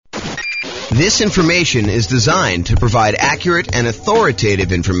This information is designed to provide accurate and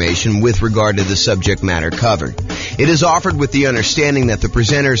authoritative information with regard to the subject matter covered. It is offered with the understanding that the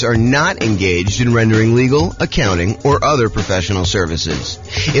presenters are not engaged in rendering legal, accounting, or other professional services.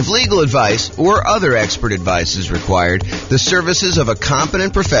 If legal advice or other expert advice is required, the services of a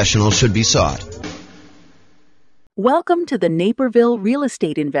competent professional should be sought. Welcome to the Naperville Real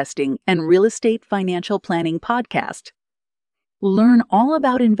Estate Investing and Real Estate Financial Planning Podcast. Learn all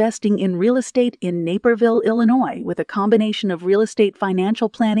about investing in real estate in Naperville, Illinois, with a combination of real estate financial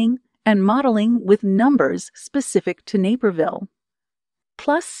planning and modeling with numbers specific to Naperville.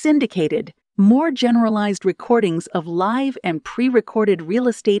 Plus syndicated, more generalized recordings of live and pre-recorded real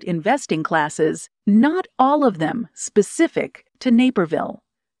estate investing classes, not all of them specific to Naperville.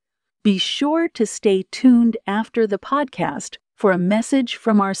 Be sure to stay tuned after the podcast for a message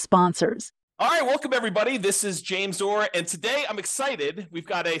from our sponsors. All right, welcome everybody. This is James Orr, and today I'm excited. We've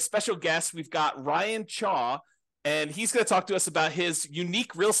got a special guest. We've got Ryan Chaw, and he's going to talk to us about his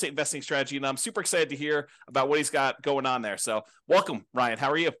unique real estate investing strategy, and I'm super excited to hear about what he's got going on there. So welcome, Ryan. How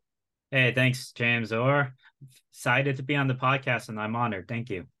are you? Hey, thanks, James Orr. Excited to be on the podcast, and I'm honored.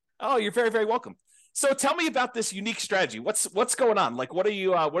 Thank you. Oh, you're very, very welcome. So tell me about this unique strategy. What's going on? Like, what have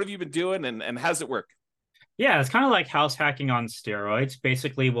you been doing, and how does it work? Yeah, it's kind of like house hacking on steroids.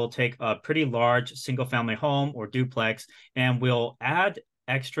 Basically, we'll take a pretty large single family home or duplex, and we'll add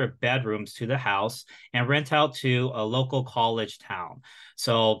extra bedrooms to the house and rent out to a local college town.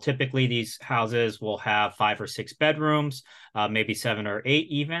 So typically these houses will have 5 or 6 bedrooms, maybe 7 or 8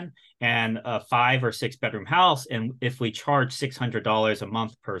 even, and a 5 or 6 bedroom house. And if we charge $600 a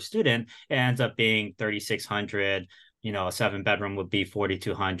month per student, it ends up being $3,600. A 7-bedroom would be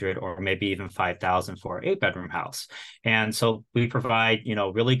 $4,200, or maybe even $5,000 for an 8-bedroom house. And so we provide,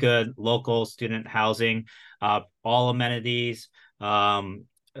 really good local student housing, all amenities,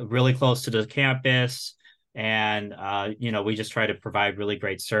 really close to the campus. And, we just try to provide really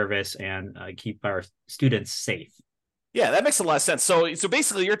great service and keep our students safe. Yeah, that makes a lot of sense. So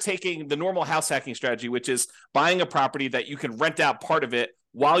basically you're taking the normal house hacking strategy, which is buying a property that you can rent out part of it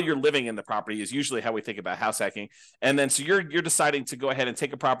while you're living in the property, is usually how we think about house hacking. And then so you're deciding to go ahead and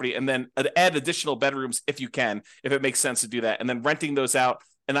take a property and then add additional bedrooms if you can, if it makes sense to do that, and then renting those out.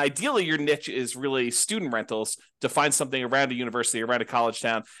 And ideally your niche is really student rentals, to find something around a university, around a college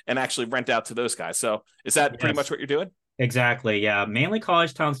town, and actually rent out to those guys. So is that pretty much what you're doing? Exactly. Yeah. Mainly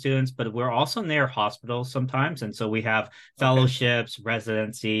college town students, but we're also near hospitals sometimes. And so we have fellowships,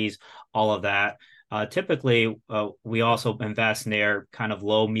 residencies, all of that. Typically, we also invest near kind of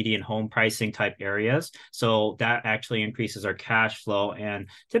low median home pricing type areas. So that actually increases our cash flow. And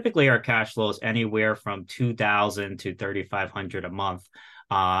typically our cash flow is anywhere from $2,000 to $3,500 a month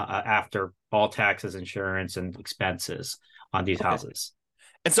after all taxes, insurance, and expenses on these houses.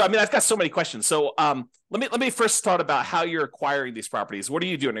 And so, I've got so many questions. So let me first start about how you're acquiring these properties. What are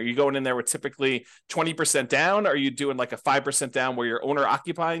you doing? Are you going in there with typically 20% down? Are you doing like a 5% down where you're owner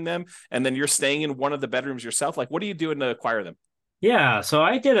occupying them, and then you're staying in one of the bedrooms yourself? Like, what are you doing to acquire them? Yeah, so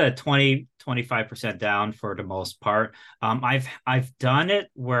I did a 25% down for the most part. I've done it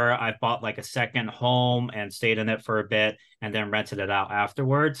where I bought like a second home and stayed in it for a bit and then rented it out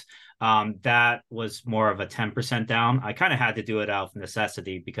afterwards. That was more of a 10% down. I kind of had to do it out of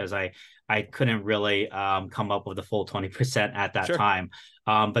necessity because I couldn't really come up with the full 20% at that time.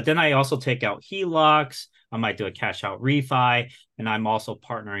 But then I also take out HELOCs. I might do a cash out refi, and I'm also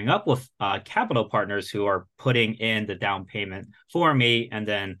partnering up with capital partners who are putting in the down payment for me, and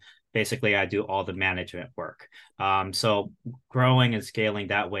then basically I do all the management work. So growing and scaling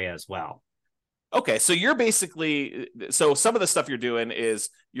that way as well. Okay, so you're basically, so some of the stuff you're doing is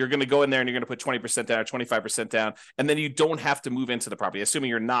you're going to go in there and you're going to put 20% down or 25% down, and then you don't have to move into the property, assuming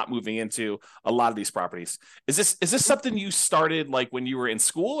you're not moving into a lot of these properties. Is this something you started like when you were in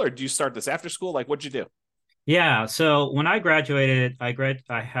school, or do you start this after school? Like, what'd you do? Yeah, so when I graduated, I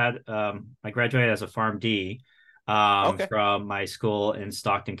graduated as a PharmD from my school in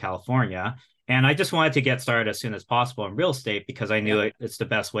Stockton, California. And I just wanted to get started as soon as possible in real estate because I knew it's the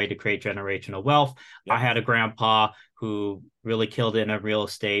best way to create generational wealth. I had a grandpa who really killed it in real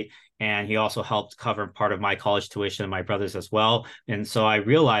estate, and he also helped cover part of my college tuition and my brothers as well. And so I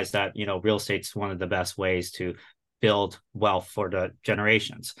realized that, real estate's one of the best ways to build wealth for the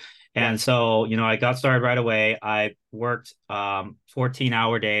generations. And so, I got started right away. I worked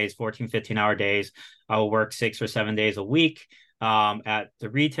 15-hour days. I will work 6 or 7 days a week. at the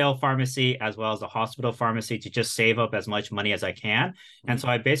retail pharmacy as well as the hospital pharmacy to just save up as much money as I can. And so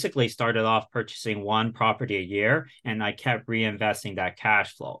I basically started off purchasing one property a year, and I kept reinvesting that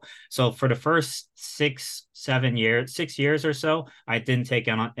cash flow. So for the first 6 years or so, I didn't take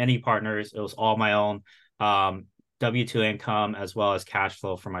on any partners. It was all my own W-2 income as well as cash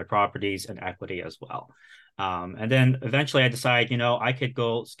flow for my properties and equity as well. And then eventually I decided, I could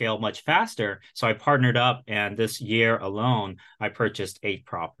go scale much faster. So I partnered up, and this year alone, I purchased 8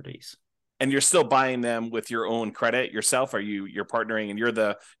 properties. And you're still buying them with your own credit yourself? You're partnering and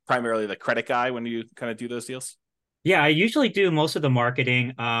you're primarily the credit guy when you kind of do those deals? Yeah, I usually do most of the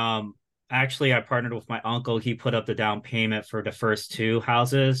marketing. Actually, I partnered with my uncle. He put up the down payment for the first 2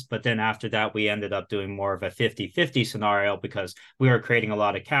 houses. But then after that, we ended up doing more of a 50-50 scenario because we were creating a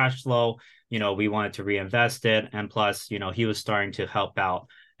lot of cash flow. We wanted to reinvest it. And plus, he was starting to help out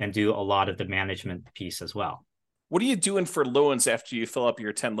and do a lot of the management piece as well. What are you doing for loans after you fill up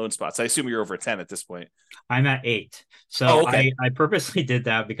your 10 loan spots? I assume you're over 10 at this point. I'm at 8. So okay. I purposely did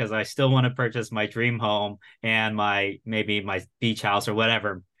that because I still want to purchase my dream home and maybe my beach house or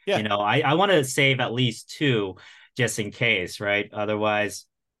whatever. Yeah. I want to save at least 2 just in case, right? Otherwise,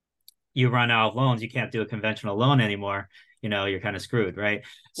 you run out of loans. You can't do a conventional loan anymore. You're kind of screwed, right?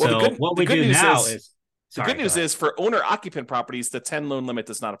 Well, so what we do now is the good news is for owner occupant properties, the 10 loan limit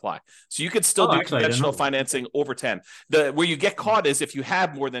does not apply. So you could still do conventional financing over 10. Where you get caught is if you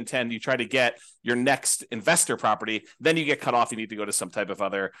have more than 10, you try to get your next investor property, then you get cut off. You need to go to some type of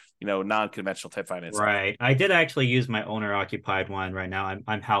other, non-conventional type financing. Right. I did actually use my owner occupied one right now.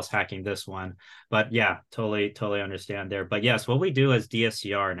 I'm house hacking this one, but yeah, totally understand there. But yes, what we do is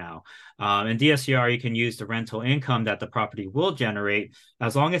DSCR now. In DSCR, you can use the rental income that the property will generate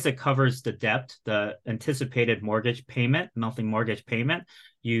as long as it covers the debt, the anticipated monthly mortgage payment.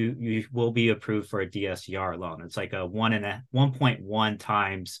 You will be approved for a DSCR loan. It's like a 1.1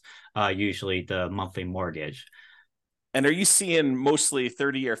 times usually the monthly mortgage. And are you seeing mostly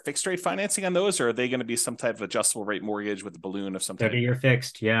 30-year fixed rate financing on those, or are they going to be some type of adjustable rate mortgage with a balloon of some type? 30-year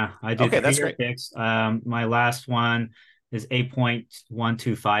fixed, yeah. I do 30-year fixed. My last one is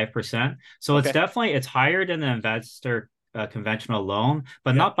 8.125%. So it's higher than the investor conventional loan,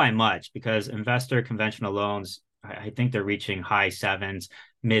 but not by much, because investor conventional loans, I think they're reaching high 7s,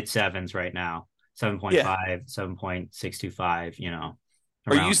 mid 7s right now, 7.5, 7.625,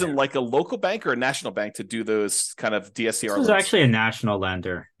 Are you using like a local bank or a national bank to do those kind of DSCR loans? This is actually a national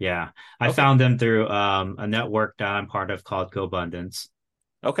lender. Yeah. I found them through a network that I'm part of called GoBundance.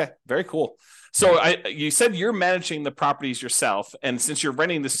 Okay. Very cool. So you said you're managing the properties yourself. And since you're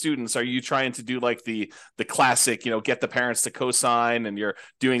renting the students, are you trying to do like the classic, get the parents to co-sign, and you're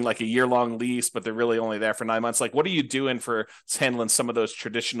doing like a year-long lease, but they're really only there for 9 months? Like, what are you doing for handling some of those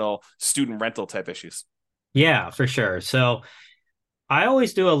traditional student rental type issues? Yeah, for sure. So I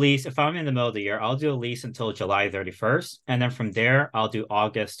always do a lease. If I'm in the middle of the year, I'll do a lease until July 31st. And then from there, I'll do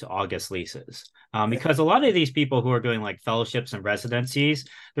August to August leases. Because a lot of these people who are doing like fellowships and residencies,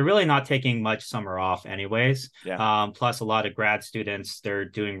 they're really not taking much summer off anyways. Yeah. Plus a lot of grad students, they're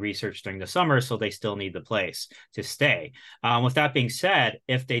doing research during the summer, so they still need the place to stay. With that being said,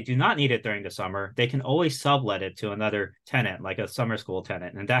 if they do not need it during the summer, they can always sublet it to another tenant, like a summer school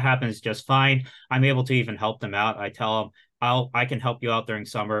tenant. And that happens just fine. I'm able to even help them out. I tell them, I can help you out during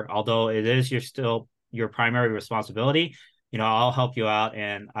summer, although it is your primary responsibility. I'll help you out,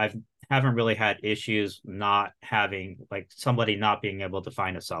 and I haven't really had issues not having like somebody not being able to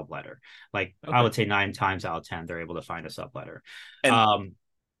find a subletter. Like I would say 9 times out of 10, they're able to find a subletter. And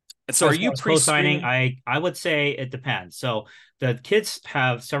so are you co-signing? I would say it depends. So the kids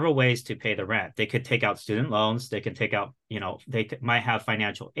have several ways to pay the rent. They could take out student loans. They can take out, might have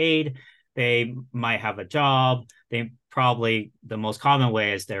financial aid. They might have a job. They probably, the most common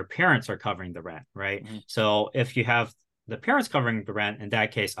way is their parents are covering the rent, right? Mm-hmm. So if you have the parents covering the rent, in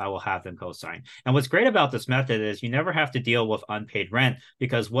that case, I will have them co-sign. And what's great about this method is you never have to deal with unpaid rent,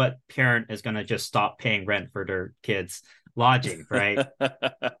 because what parent is going to just stop paying rent for their kids' lodging, right?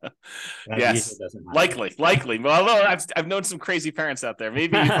 Yes, likely. Well, I've known some crazy parents out there.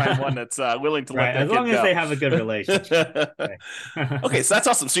 Maybe you find one that's willing to let their as long kid as go. they have a good relationship. Okay, so that's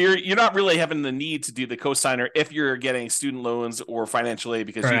awesome. So you're not really having the need to do the co-signer if you're getting student loans or financial aid,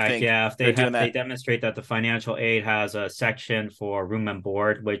 because you think if they demonstrate that the financial aid has a section for room and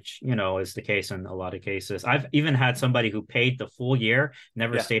board, which is the case in a lot of cases. I've even had somebody who paid the full year,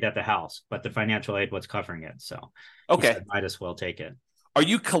 never stayed at the house, but the financial aid was covering it. So might as well take it. Are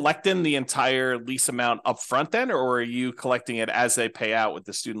you collecting the entire lease amount up front then, or are you collecting it as they pay out with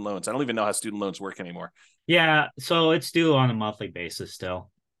the student loans? I don't even know how student loans work anymore. Yeah, so it's due on a monthly basis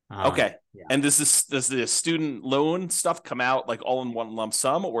still. Okay. Yeah. And does the student loan stuff come out like all in one lump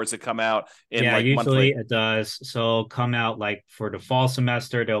sum, or does it come out in Yeah, like usually monthly? it does. So come out like for the fall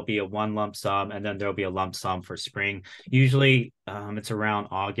semester, there'll be a one lump sum, and then there'll be a lump sum for spring. Usually, it's around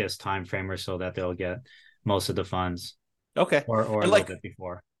August time frame or so that they'll get most of the funds, Okay. or a And little like, bit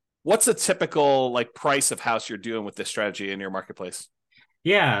before. what's a typical like price of house you're doing with this strategy in your marketplace?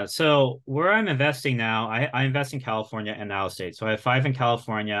 Yeah, so where I'm investing now, I invest in California and out of state. So I have five in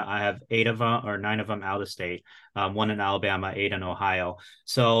California. I have eight of them or nine of them out of state, one in Alabama, eight in Ohio.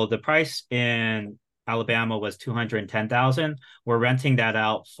 So the price in Alabama was 210,000. We're renting that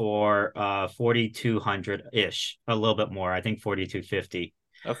out for 4,200 ish, a little bit more. I think 4,250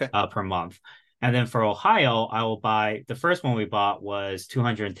 Okay. per month. And then for Ohio, I will buy the first one we bought was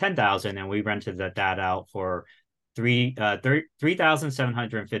 210,000, and we rented that out for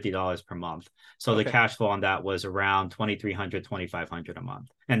 $3,750 per month. So the Okay. cash flow on that was around 2,300, 2,500 a month.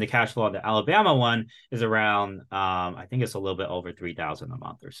 And the cash flow on the Alabama one is around I think it's a little bit over 3,000 a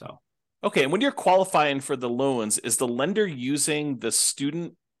month or so. Okay. And when you're qualifying for the loans, is the lender using the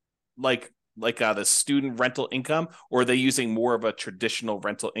student the student rental income, or are they using more of a traditional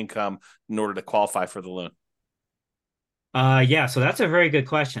rental income in order to qualify for the loan? Yeah, so that's a very good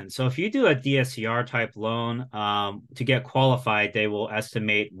question. So if you do a DSCR type loan, to get qualified, they will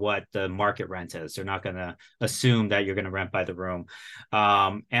estimate what the market rent is. They're not going to assume that you're going to rent by the room.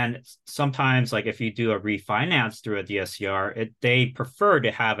 And sometimes, like if you do a refinance through a DSCR, they prefer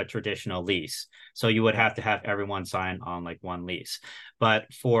to have a traditional lease. So you would have to have everyone sign on like one lease.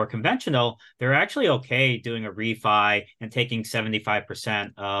 But for conventional, they're actually okay doing a refi and taking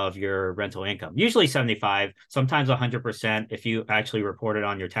 75% of your rental income. Usually 75, sometimes 100% if you actually report it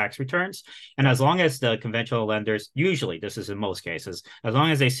on your tax returns. And Yeah. as long as the conventional lenders, usually this is in most cases, as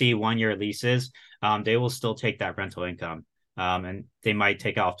long as they see 1 year leases, they will still take that rental income. And they might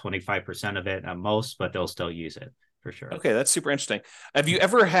take off 25% of it at most, but they'll still use it for sure. Okay, that's super interesting. Have you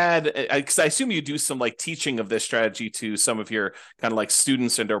ever had, because I assume you do some like teaching of this strategy to some of your kind of like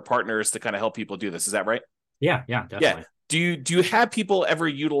students and or partners to kind of help people do this. Is that right? Yeah, yeah, Yeah. definitely. Do you have people ever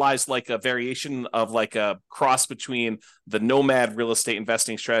utilize like a variation of like a cross between the nomad real estate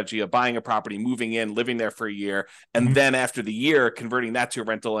investing strategy of buying a property, moving in, living there for a year, and Mhm. then after the year converting that to a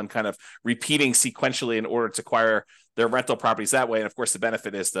rental and kind of repeating sequentially in order to acquire their rental properties that way? And of course, the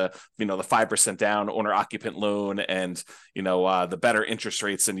benefit is the 5% down owner occupant loan, and the better interest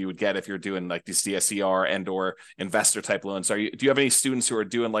rates than you would get if you're doing like these DSCR and or investor type loans. Do you have any students who are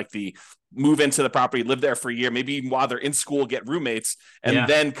doing like the move into the property, live there for a year, maybe even while they're in school, get roommates, and Yeah.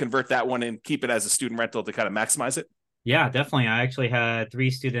 then convert that one and keep it as a student rental to kind of maximize it? Yeah, definitely. I actually had three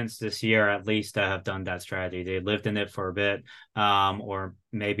students this year at least that have done that strategy. They lived in it for a bit, or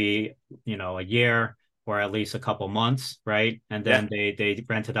maybe, a year or at least a couple months, right? And Yeah. then they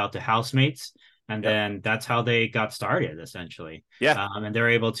rented out to housemates, and Yep. then that's how they got started essentially. Yeah. And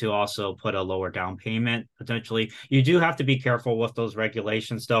they're able to also put a lower down payment potentially. You do have to be careful with those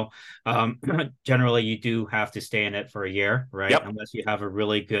regulations though. Um, Generally, you do have to stay in it for a year, right? Yep. Unless you have a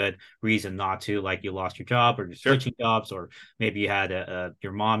really good reason not to, like you lost your job or you're Sure. switching jobs, or maybe you had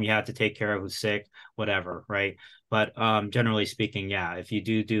your mom you had to take care of who's sick, whatever, right? But generally speaking, yeah, if you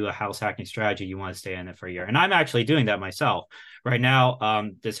do a house hacking strategy, you want to stay in it for a year. And I'm actually doing that myself right now.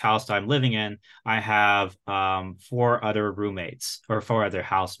 This house that I'm living in, I have four other roommates or four other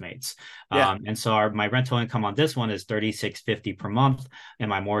housemates, Yeah. and so my rental income on this one is 3,650 per month, and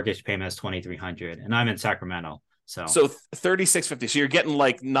my mortgage payment is 2,300, and I'm in Sacramento, so. So 3650. So you're getting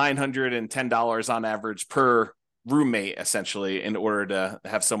like $910 on average per roommate, essentially, in order to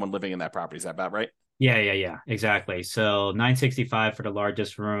have someone living in that property. Is that about right? Yeah, yeah, yeah, exactly. So 965 for the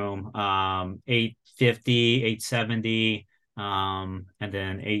largest room, 850, 870, and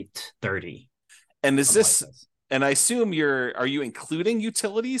then 830, And is something like this this. and I assume are you including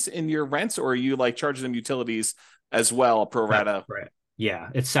utilities in your rents, or are you like charging them utilities as well, pro rata? Separate. Yeah,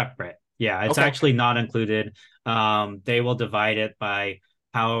 it's separate. Yeah, it's Okay. actually not included. They will divide it by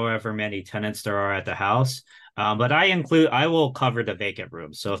however many tenants there are at the house. But I will cover the vacant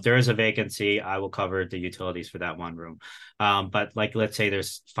rooms. So if there is a vacancy, I will cover the utilities for that one room. But like, let's say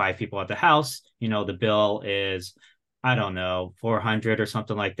there's five people at the house, the bill is, I don't know, 400 or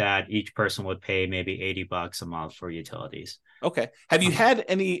something like that. Each person would pay maybe $80 a month for utilities. Okay. Have you Um, had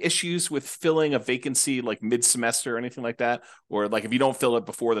any issues with filling a vacancy like mid semester or anything like that? Or like if you don't fill it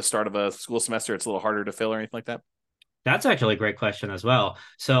before the start of a school semester, it's a little harder to fill or anything like that? That's actually a great question as well.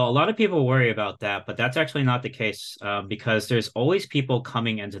 So a lot of people worry about that, but that's actually not the case, because there's always people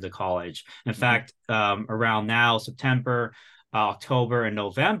coming into the college. In Mm-hmm. fact, around now, September, October and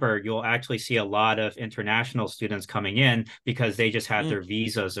November, you'll actually see a lot of international students coming in because they just had their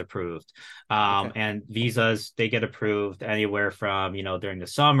visas approved. Okay. And visas, they get approved anywhere from, during the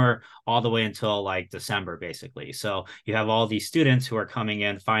summer all the way until like December, basically. So you have all these students who are coming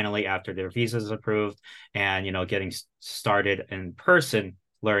in finally after their visas approved and, getting started in person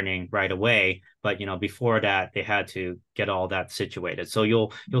learning right away. But before that, they had to get all that situated. So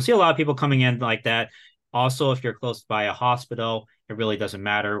you'll see a lot of people coming in like that. Also, if you're close by a hospital, it really doesn't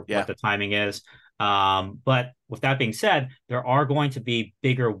matter Yeah. what the timing is. But with that being said, there are going to be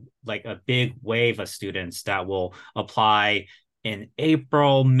like a big wave of students that will apply in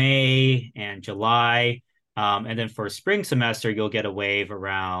April, May, and July. And then for spring semester, you'll get a wave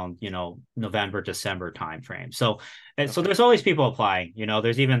around, November, December timeframe. So there's always people applying.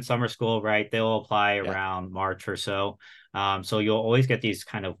 There's even summer school, right? They'll apply Yeah. around March or so. So you'll always get these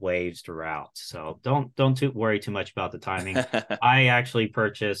kind of waves throughout. So don't worry too much about the timing. I actually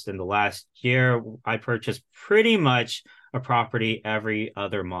purchased in the last year, I purchased pretty much a property every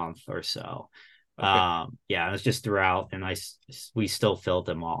other month or so. Okay. Yeah, it's just throughout, and we still filled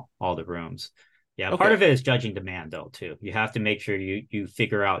them all the rooms. Yeah, part Okay. of it is judging demand though too. You have to make sure you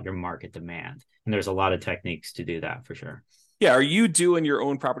figure out your market demand, and there's a lot of techniques to do that for sure. Yeah. Are you doing your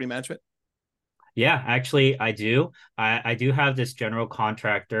own property management? Yeah, actually, I do. I do have this general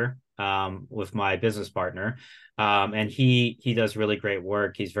contractor with my business partner, and he does really great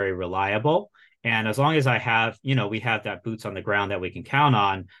work. He's very reliable, and as long as I have, we have that boots on the ground that we can count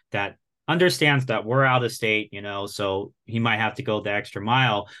on, that understands that we're out of state, so he might have to go the extra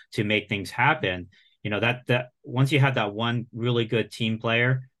mile to make things happen. That once you have that one really good team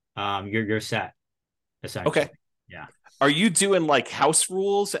player, you're set essentially. Okay. Yeah. Are you doing like house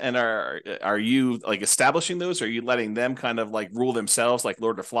rules, and are you like establishing those? Or are you letting them kind of like rule themselves, like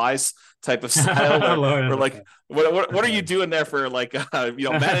Lord of the Flies type of style, Lord or of the like Flies. what are you doing there for like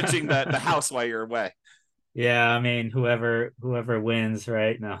managing the house while you're away? Yeah, I mean, whoever wins,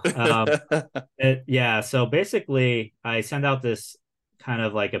 right? No. Yeah, so basically I send out this kind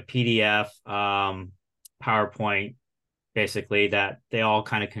of like a PDF PowerPoint basically that they all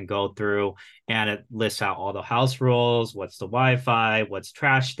kind of can go through, and it lists out all the house rules, what's the Wi-Fi, what's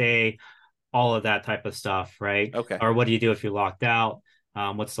trash day, all of that type of stuff, right? Okay. Or what do you do if you're locked out?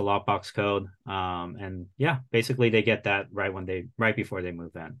 What's the lockbox code? And yeah, basically they get that right before they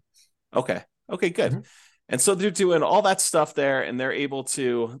move in. Okay. Okay, good. Mhm. And so they're doing all that stuff there, and they're able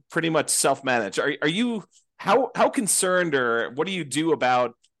to pretty much self-manage. Are you how concerned, or what do you do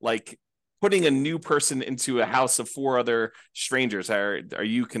about like putting a new person into a house of four other strangers? Are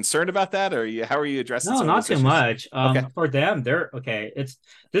you concerned about that, or how are you addressing No, some of not those too issues? much. Okay. For them, they're okay.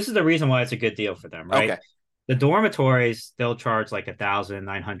 This is the reason why it's a good deal for them, right? Okay. The dormitories, they'll charge like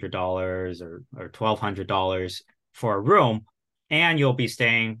 $1,900 or $1,200 for a room, and you'll be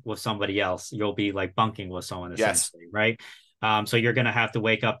staying with somebody else. You'll be like bunking with someone Yes. essentially, right? So you're gonna have to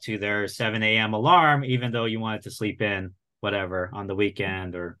wake up to their 7 a.m. alarm, even though you wanted to sleep in whatever on the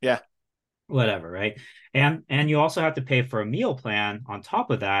weekend or Yeah. whatever, right? And you also have to pay for a meal plan on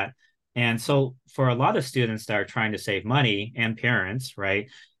top of that. And so for a lot of students that are trying to save money and parents, right,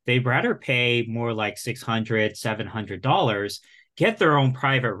 they'd rather pay more like $600, $700, get their own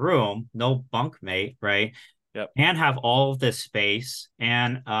private room, no bunkmate, right? Yep. And have all of this space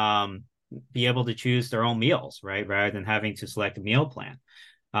and be able to choose their own meals, right? Rather than having to select a meal plan.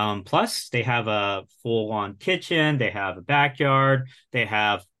 Plus, they have a full-on kitchen, they have a backyard, they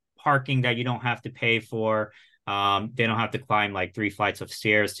have parking that you don't have to pay for. They don't have to climb like 3 flights of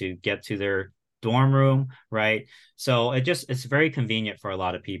stairs to get to their dorm room, right? So it's very convenient for a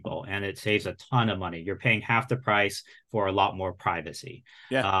lot of people, and it saves a ton of money. You're paying half the price for a lot more privacy.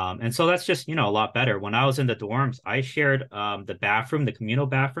 Yeah. And so that's just, a lot better. When I was in the dorms, I shared the communal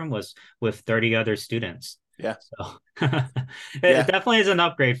bathroom was with 30 other students. Yeah. So Yeah. it definitely is an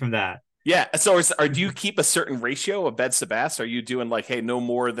upgrade from that. Yeah. So do you keep a certain ratio of beds to baths? Are you doing like, hey, no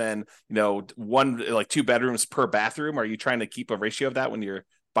more than, one, like 2 bedrooms per bathroom? Are you trying to keep a ratio of that when you're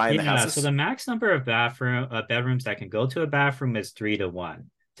buying the Yeah, so houses? the max number of bedrooms that can go to a bathroom is 3 to 1,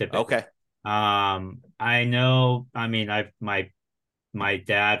 typically. Okay. I know, I mean, my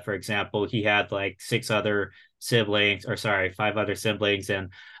dad, for example, he had like 5 other siblings, and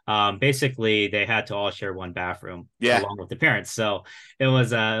basically they had to all share one bathroom Yeah. along with the parents. So it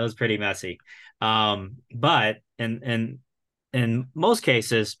was pretty messy. But in most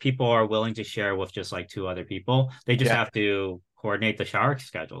cases, people are willing to share with just like two other people. They just Yeah. have to coordinate the shower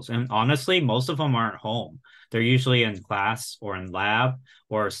schedules. And honestly, most of them aren't home. They're usually in class or in lab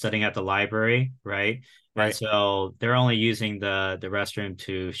or studying at the library, right? And Right. so they're only using the restroom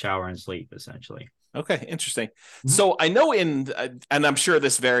to shower and sleep, essentially. Okay, interesting. Mhm. So I know and I'm sure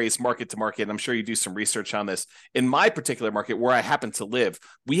this varies market to market. I'm sure you do some research on this. In my particular market where I happen to live,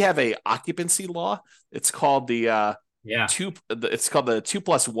 we have a occupancy law. It's called Yeah. it's called the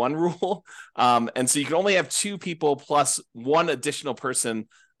 2+1 rule. And so you can only have two people plus one additional person,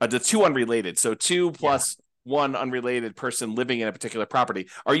 the two unrelated. So two Yeah. plus one unrelated person living in a particular property.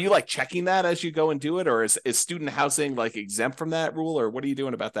 Are you like checking that as you go and do it, or is student housing like exempt from that rule, or what are you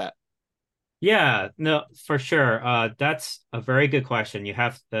doing about that? Yeah, no, for sure. That's a very good question.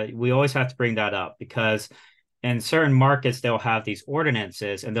 We always have to bring that up because in certain markets they'll have these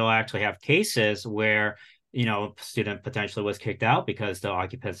ordinances and they'll actually have cases where student potentially was kicked out because the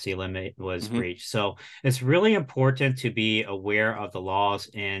occupancy limit was Mm-hmm. breached. So it's really important to be aware of the laws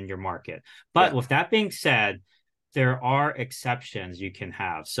in your market. Yeah. But with that being said, there are exceptions you can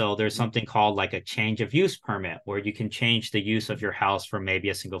have. So there's Mm-hmm. something called like a change of use permit where you can change the use of your house from maybe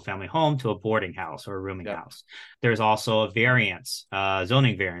a single family home to a boarding house or a rooming Yeah. house. There's also a variance,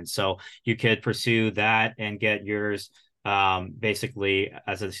 zoning variance. So you could pursue that and get yours basically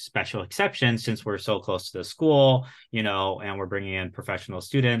as a special exception since we're so close to the school, and we're bringing in professional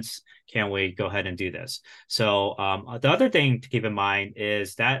students. Can we go ahead and do this? So the other thing to keep in mind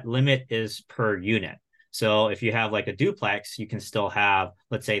is that limit is per unit. So if you have like a duplex, you can still have,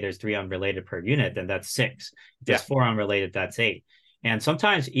 let's say there's 3 unrelated per unit, then that's 6. If Yeah. there's 4 unrelated, that's 8. And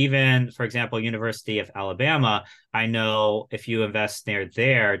sometimes even, for example, University of Alabama, I know if you invest near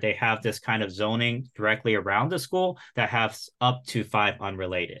there, they have this kind of zoning directly around the school that has up to 5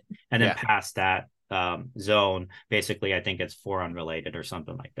 unrelated. And then Yeah. past that zone, basically, I think it's 4 unrelated or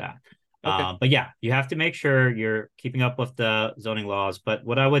something like that. Okay. But yeah, you have to make sure you're keeping up with the zoning laws. But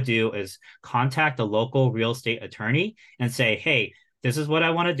what I would do is contact a local real estate attorney and say, hey, this is what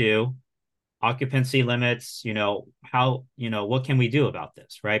I want to do. Occupancy limits, what can we do about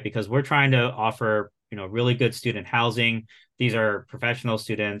this, right? Because we're trying to offer, really good student housing. These are professional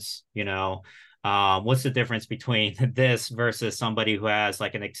students, what's the difference between this versus somebody who has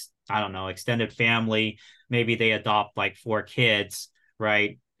like I don't know, extended family, maybe they adopt like 4 kids,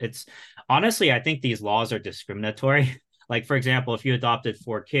 right? It's honestly, I think these laws are discriminatory. Like, for example, if you adopted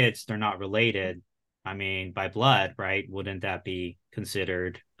 4 kids, they're not related. I mean, by blood, right? Wouldn't that be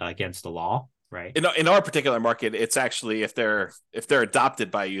considered against the law, right? In our particular market, it's actually if they're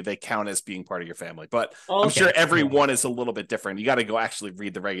adopted by you, they count as being part of your family. But Oh, I'm sure okay. every Yeah. one is a little bit different. You got to go actually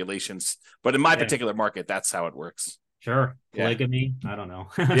read the regulations. But in my Yeah. particular market, that's how it works. Sure. Yeah. Polygamy. I don't know.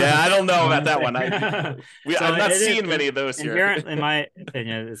 Yeah, I don't know about that one. So I'm not it is seeing many of those here. inherent, in my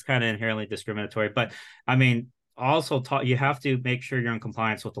opinion, it's kind of inherently discriminatory. But I mean, also you have to make sure you're in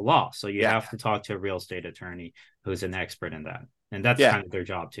compliance with the law. So you Yeah. have to talk to a real estate attorney who's an expert in that. And that's Yeah. kind of their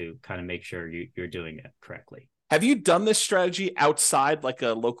job to kind of make sure you're doing it correctly. Have you done this strategy outside like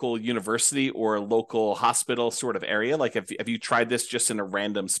a local university or a local hospital sort of area? Like have you tried this just in a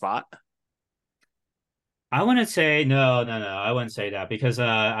random spot? I wouldn't say no, no, no. I wouldn't say that because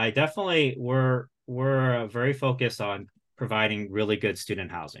I definitely we're very focused on providing really good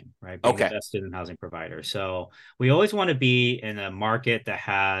student housing, right? Being the Okay. best student housing provider. So we always want to be in a market that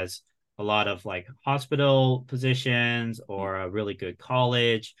has a lot of like hospital positions or a really good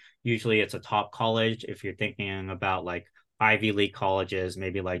college. Usually it's a top college if you're thinking about like Ivy League colleges,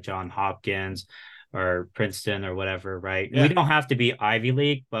 maybe like John Hopkins or Princeton or whatever, right? We Yeah. don't have to be Ivy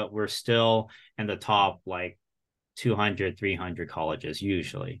League, but we're still in the top like 200, 300 colleges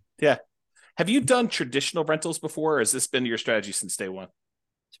usually. Yeah. Have you done traditional rentals before, or has this been your strategy since day one?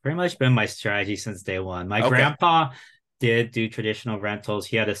 It's pretty much been my strategy since day one. My Okay. grandpa did do traditional rentals.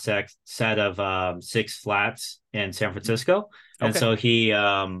 He had a set of 6 flats in San Francisco. And Okay. so he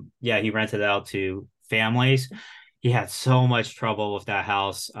rented out to families. He had so much trouble with that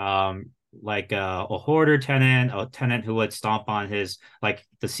house. Like a hoarder tenant, a tenant who would stomp on his like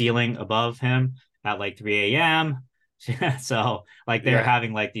the ceiling above him at like 3 a.m. So like they're Yeah.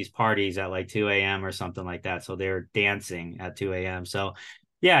 having like these parties at like 2 a.m. or something like that. So they're dancing at 2 a.m. So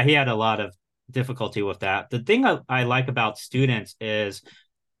yeah, he had a lot of difficulty with that. The thing I like about students is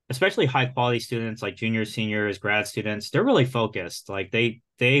especially high quality students like juniors, seniors, grad students, they're really focused. Like they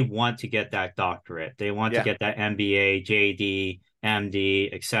want to get that doctorate. They want to Yeah. get that MBA, JD, MD,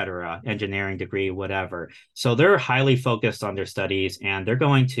 etc., engineering degree, whatever. So they're highly focused on their studies and they're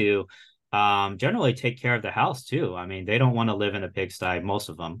going to generally take care of the house too. I mean, they don't want to live in a pigsty, most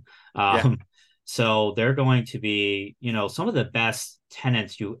of them. Yeah. So they're going to be, some of the best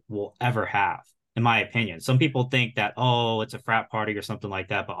tenants you will ever have in my opinion. Some people think that, oh, it's a frat party or something like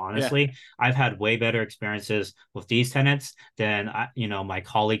that. But Yeah. honestly, I've had way better experiences with these tenants than my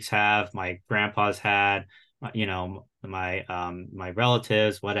colleagues have, my grandpa's had, my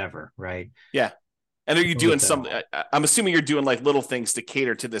relatives, whatever, right? Yeah. And are you doing booth at some? all. I'm assuming you're doing like little things to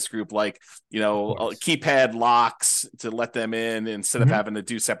cater to this group, like Of course. keypad locks to let them in instead of Mhm. having to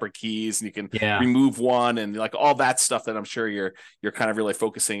do separate keys, and you can Yeah. remove one and like all that stuff that I'm sure you're kind of really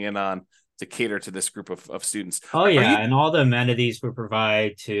focusing in on to cater to this group of students. Oh Are yeah, you and all the amenities we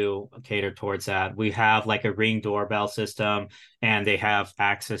provide to cater towards that. We have like a Ring doorbell system, and they have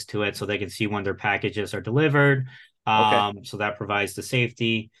access to it so they can see when their packages are delivered. okay? So that provides the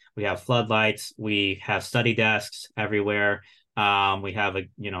safety. We have floodlights. We have study desks everywhere. We have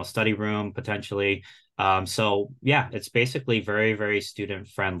a study room potentially. So yeah, it's basically very, very student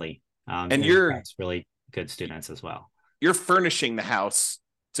friendly, And and attracts really good students as well. you're furnishing the house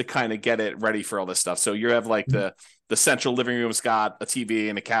to kind of get it ready for all this stuff. So you have like the central living room's got a TV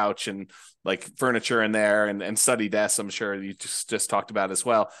and a couch and like furniture in there and study desks. I'm sure you just talked about as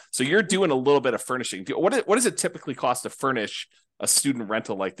well. So you're doing a little bit of furnishing. What does it typically cost to furnish a student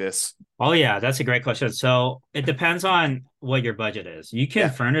rental like this? Oh yeah, that's a great question. So it depends on what your budget is. You can Yeah.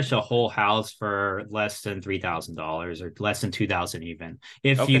 furnish a whole house for less than $3,000 or less than 2,000 even.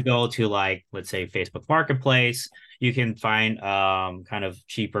 If you Okay. go to like, let's say Facebook Marketplace, you can find kind of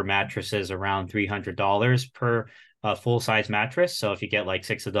cheaper mattresses around $300 per full size mattress. So if you get like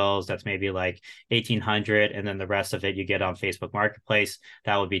six of those, that's maybe like 1,800, and then the rest of it you get on Facebook Marketplace,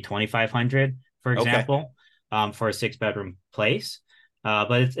 that would be 2,500, for Okay. example, for a six-bedroom place.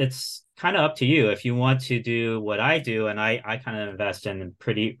 But it's kind of up to you if you want to do what I do, and I kind of invest in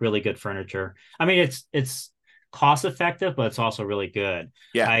really good furniture. I mean, it's cost effective, but it's also really good.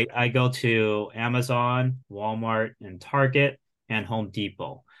 Yeah. I go to Amazon, Walmart, and Target, and Home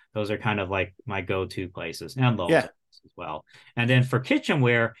Depot. Those are kind of like my go-to places, and Lowe's Yeah. as well. And then for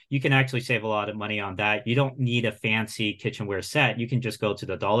kitchenware, you can actually save a lot of money on that. You don't need a fancy kitchenware set. You can just go to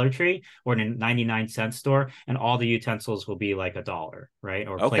the Dollar Tree or the 99-cent store, and all the utensils will be like $1, right?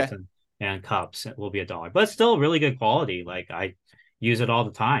 Or Okay. plates and cups will be $1, but it's still really good quality. Like I use it all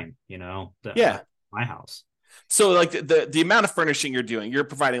the time, Yeah. my house. So like the amount of furnishing you're doing, you're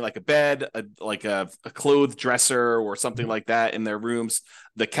providing like a bed, a clothes dresser or something like that in their rooms,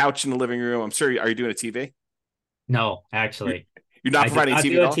 the couch in the living room. I'm sure. Are you doing a TV? No, You're, actually, you're not I do providing a not TV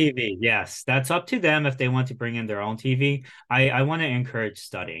do at a all. TV. Yes, that's up to them if they want to bring in their own TV. I want to encourage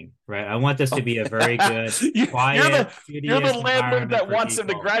studying, right? I want this to be a very good, You're the quiet, you're the studious landlord environment that for wants them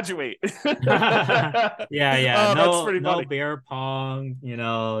to people. graduate. Yeah. Oh, that's No, pretty no funny. beer pong,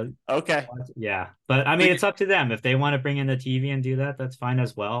 Okay. yeah. But I So mean, it's up to them. If they want to bring in the TV and do that, that's fine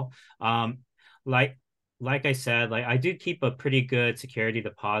as well. Like like I said, like I do keep a pretty good security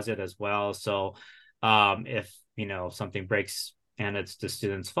deposit as well. So if something breaks and it's the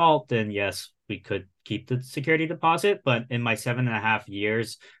student's fault, then yes, we could keep the security deposit. But in my 7.5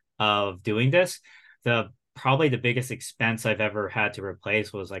 years of doing this, the probably the biggest expense I've ever had to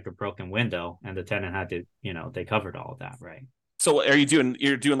replace was like a broken window, and the tenant had to, they covered all of that, right? so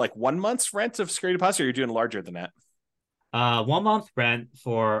you're doing like 1 month's rent of security deposit, or you're doing larger than that? 1 month rent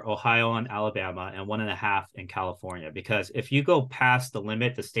for Ohio and Alabama, and 1.5 in California. Because if you go past the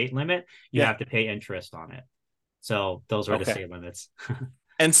limit, the state limit, you Yeah. have to pay interest on it. So those are the Okay. state limits.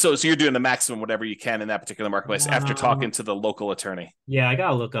 And so you're doing the maximum whatever you can in that particular marketplace after Uh, talking to the local attorney. yeah, I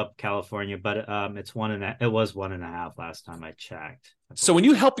gotta look up California, but it was 1.5 last time I checked, I So when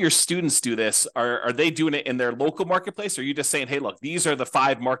believe. you help your students do this, are they doing it in their local marketplace? Or are you just saying, hey, look, these are the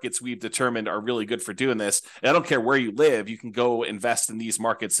 5 markets we've determined are really good for doing this. And I don't care where you live, you can go invest in these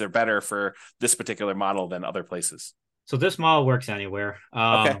markets. They're better for this particular model than other places. So this model works anywhere.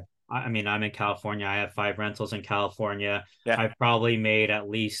 Okay. I mean, I'm in California. I have 5 rentals in California. Yeah. I've probably made at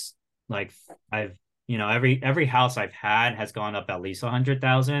least like I've every house I've had has gone up at least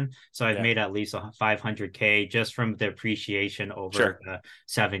 100,000. So I've Yeah. made at least 500K just from the appreciation over Sure. the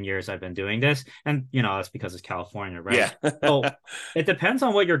 7 years I've been doing this. And that's because it's California, right? Yeah. So it depends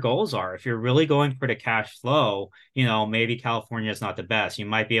on what your goals are. If you're really going for the cash flow, maybe California is not the best. You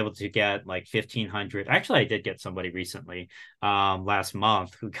might be able to get like 1,500. Actually, I did get somebody recently, last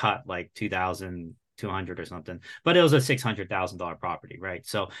month, who got like 2,200 or something, but it was a $600,000 property, right?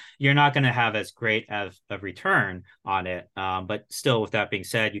 So you're not going to have as great of a return on it. But still, with that being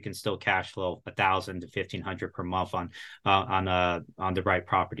said, you can still cash flow 1,000 to 1,500 per month on the right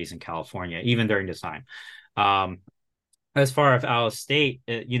properties in California, even during this time. As far as out of state,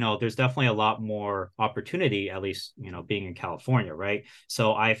 there's definitely a lot more opportunity, at least, being in California, right?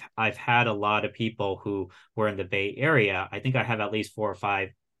 So I've had a lot of people who were in the Bay Area. I think I have at least 4 or 5,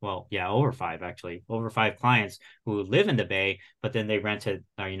 well, yeah, over 5 actually, over 5 clients who live in the Bay, but then they rented,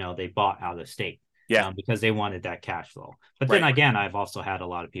 they bought out of state. Yeah. Because they wanted that cash flow. But then Right. again, I've also had a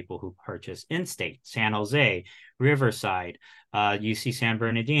lot of people who purchase in state, San Jose, Riverside, UC San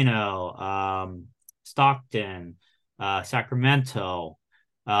Bernardino, Stockton, Sacramento,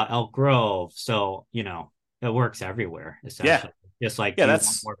 Elk Grove. So, it works everywhere, Yeah. essentially. Just like, Yeah, do you want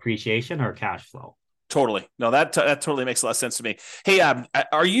that's more appreciation or cash flow? totally. No, that totally makes a lot of sense to me. Hey,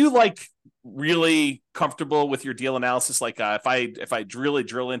 are you like really comfortable with your deal analysis? Like, if I really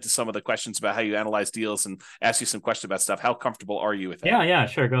drill into some of the questions about how you analyze deals and ask you some questions about stuff, how comfortable are you with that? Yeah,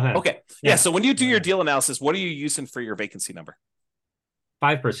 sure. Go ahead. Okay. Yeah. Yeah. So when you do your deal analysis, what are you using for your vacancy number?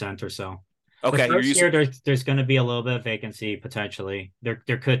 5% or so. The Okay, you're first using. year, there's going to be a little bit of vacancy potentially. There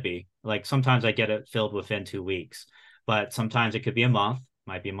could be. Like sometimes I get it filled within 2 weeks, but sometimes it could be a month,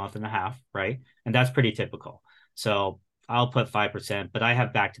 might be a month and a half, right? And that's pretty typical. So I'll put 5%, but I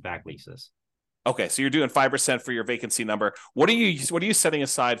have back-to-back leases. Okay, so you're doing 5% for your vacancy number. What are you setting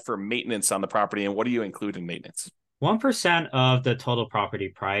aside for maintenance on the property, and what do you include in maintenance? 1% of the total property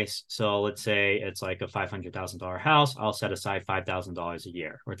price. So let's say it's like a $500,000 house. I'll set aside $5,000 a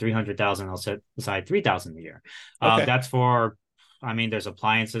year, or 300,000. I'll set aside 3,000 a year. Okay. That's for, I mean, there's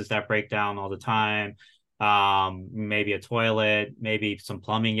appliances that break down all the time. Maybe a toilet, maybe some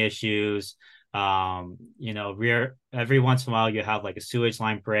plumbing issues. Every once in a while you have like a sewage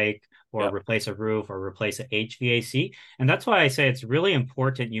line break, or Yep. replace a roof, or replace a HVAC. And that's why I say it's really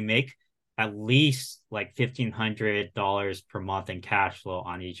important you make at least like $1,500 per month in cash flow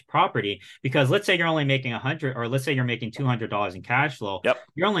on each property. Because let's say you're only making 100, or let's say you're making $200 in cash flow, Yep.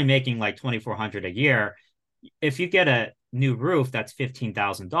 you're only making like 2,400 a year. If you get a new roof that's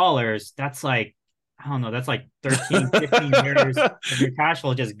 $15,000, that's like, I don't know, that's like 13, 15 years of your cash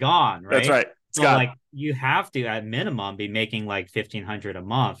flow just gone, That's right? right. So Scott. like you have to at minimum be making like 1,500 a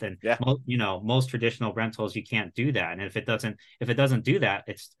month, and Yeah. most traditional rentals you can't do that. And if it doesn't do that,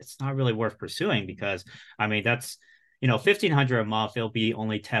 it's not really worth pursuing, because I mean that's 1,500 a month, it'll be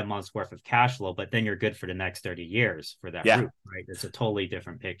only 10 months worth of cash flow, but then you're good for the next 30 years for that Yeah. roof, right? It's a totally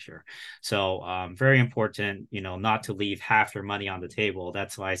different picture. So very important, not to leave half your money on the table.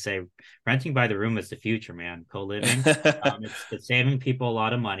 That's why I say renting by the room is the future, man. Co-living, it's saving people a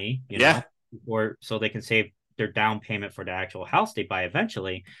lot of money, Yeah. or so they can save their down payment for the actual house they buy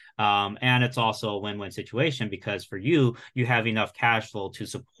eventually. And it's also a win-win situation, because for you have enough cash flow to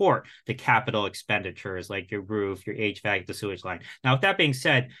support the capital expenditures like your roof, your HVAC, the sewage line. Now, with that being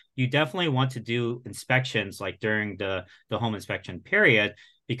said, you definitely want to do inspections like during the home inspection period,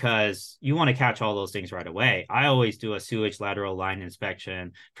 because you want to catch all those things right away. I always do a sewage lateral line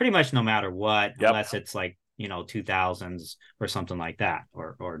inspection pretty much no matter what, Yep. unless it's like 2000s or something like that,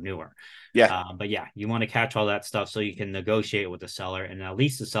 or newer. Yeah. But yeah, you want to catch all that stuff so you can negotiate with the seller, and at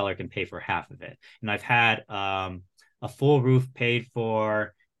least the seller can pay for half of it. And I've had a full roof paid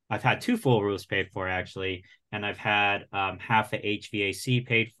for. I've had two full roofs paid for, actually, and I've had half the HVAC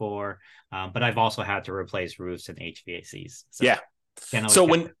paid for. But I've also had to replace roofs and HVACs. So Yeah. can't always So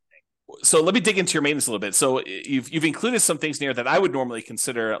get when So let me dig into your maintenance a little bit. So you've included some things in here that I would normally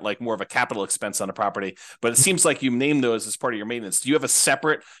consider like more of a capital expense on a property, but it seems like you named those as part of your maintenance. Do you have a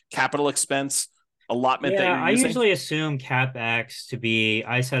separate capital expense allotment that Yeah, you're I using? usually assume CapEx to be,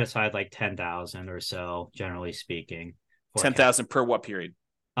 I set aside like 10,000 or so, generally speaking, for 10,000 per what period?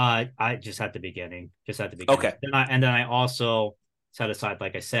 I just at the beginning, Okay. and then I also set aside,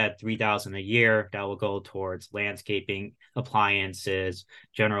 like I said, 3,000 a year that will go towards landscaping, appliances,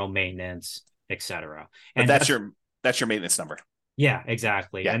 general maintenance, etc. But And that's your maintenance number. yeah,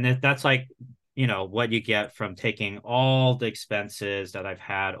 exactly. Yeah. And that's like, what you get from taking all the expenses that I've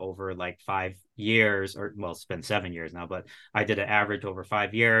had over like 5 years, or well, it's been 7 years now, but I did an average over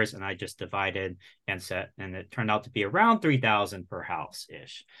 5 years, and I just divided and set, and it turned out to be around 3,000 per house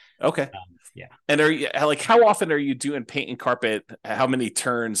ish. Okay. Yeah. And are you like, how often are you doing paint and carpet? How many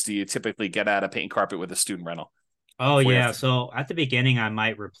turns do you typically get out of paint and carpet with a student rental? Oh Before you yeah. have to- So at the beginning, I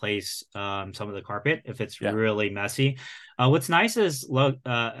might replace some of the carpet if it's Yeah. really messy. What's nice is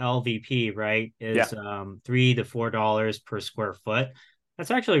LVP, right? Yeah. Is $3 to $4 per square foot.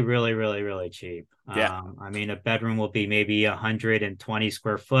 That's actually really, really, really cheap. Yeah. I mean, a bedroom will be maybe 120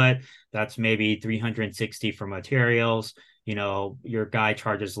 square foot. That's maybe 360 for materials. Your guy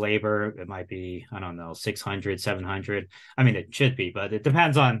charges labor. It might be, I don't know, 600, 700. I mean, it should be, but it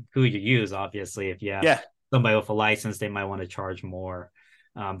depends on who you use, obviously. If you have Yeah. somebody with a license, they might want to charge more.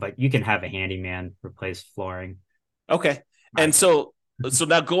 But you can have a handyman replace flooring. Okay. And so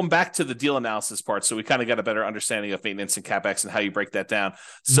now going back to the deal analysis part, so we kind of got a better understanding of maintenance and capex and how you break that down.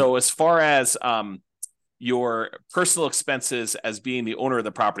 So as far as your personal expenses as being the owner of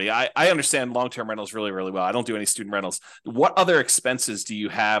the property, I understand long-term rentals really, really well. I don't do any student rentals. What other expenses do you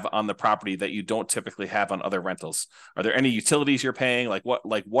have on the property that you don't typically have on other rentals? Are there any utilities you're paying? Like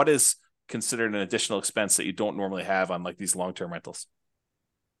what is considered an additional expense that you don't normally have on like these long-term rentals?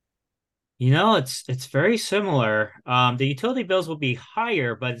 It's very similar. The utility bills will be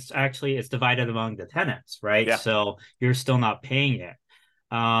higher, but it's divided among the tenants, right? Yeah. So you're still not paying it.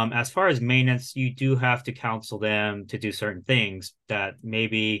 As far as maintenance, you do have to counsel them to do certain things that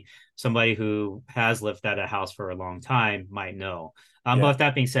maybe somebody who has lived at a house for a long time might know. But Yeah. with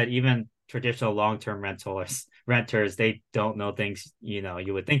that being said, even traditional long-term renters, they don't know things,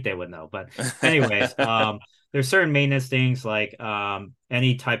 you would think they would know. But anyways, there's certain maintenance things like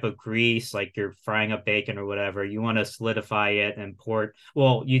any type of grease, like you're frying up bacon or whatever, you want to solidify it and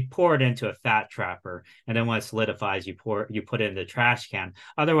you pour it into a fat trapper, and then when it solidifies, you put it in the trash can.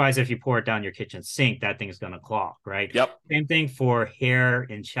 Otherwise, if you pour it down your kitchen sink, that thing's gonna clog, right? Yep. Same thing for hair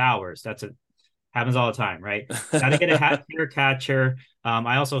in showers. Happens all the time, right? Got to get a hair catcher.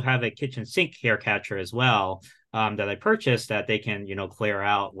 I also have a kitchen sink hair catcher as well, that I purchased that they can, clear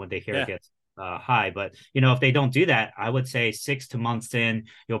out when the hair Yeah. gets high. But if they don't do that, I would say 6 months in,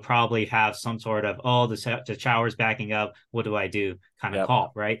 you'll probably have some sort of the shower's backing up. What do I do? Kind of Yep.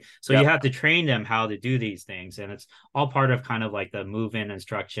 call, right? So you Yep. have to train them how to do these things, and it's all part of kind of like the move-in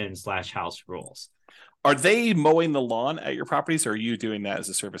instructions / house rules. Are they mowing the lawn at your properties, or are you doing that as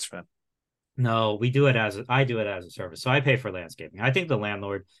a service for them? No, I do it as a service. So I pay for landscaping. I think the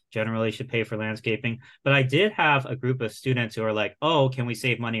landlord generally should pay for landscaping, but I did have a group of students who are like, "Oh, can we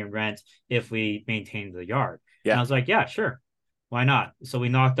save money in rent if we maintain the yard?" And I Yeah. was like, "Yeah, sure. Why not?" So we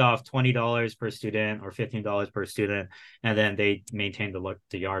knocked off $20 per student or $15 per student, and then they maintained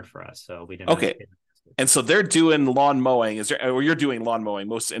the yard for us. So we didn't have to Okay. pay. And so they're doing lawn mowing. Or you're doing lawn mowing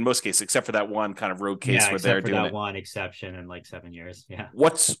in most cases, except for that one kind of road case Yeah, where they're except for doing that it. one exception in like 7 years. Yeah.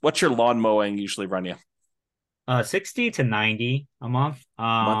 What's your lawn mowing usually run you? 60 to 90 a month. A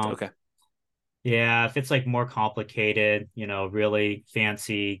month? Okay. Yeah, if it's like more complicated, really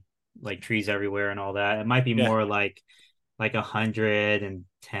fancy, like trees everywhere and all that, it might be Yeah. more like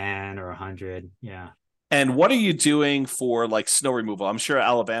 110 or 100. Yeah. And what are you doing for like snow removal? I'm sure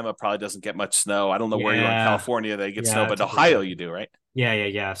Alabama probably doesn't get much snow. I don't know where you are in Yeah. California, they get snow, Yeah, but Ohio you typically. do, right?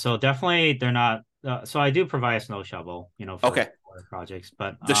 Yeah. So definitely they're not so I do provide a snow shovel, for Okay. smaller projects,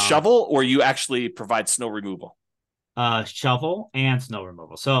 but The shovel, or you actually provide snow removal? shovel and snow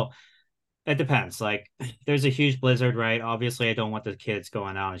removal. So it depends. Like, there's a huge blizzard, right? Obviously, I don't want the kids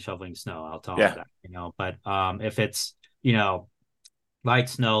going out and shoveling snow. I'll tell them Yeah. that. But if it's you know light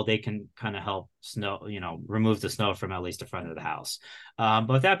snow, they can kind of help remove the snow from at least the front of the house. But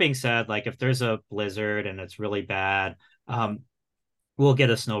with that being said, like if there's a blizzard and it's really bad, we'll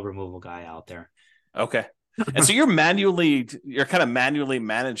get a snow removal guy out there. Okay. And so you're kind of manually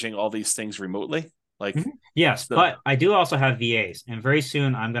managing all these things remotely? Like, Yes, so, but I do also have VAs, and very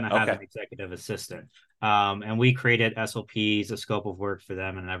soon I'm going to have okay. an executive assistant. And we created SOPs, a scope of work for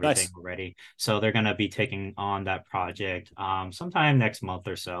them, and everything Nice. already. So they're going to be taking on that project sometime next month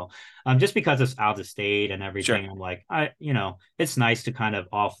or so. Just because it's out of state and Sure. everything, I'm like, it's nice to kind of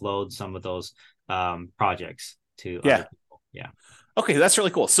offload some of those projects to other Yeah. people. Yeah. Okay, that's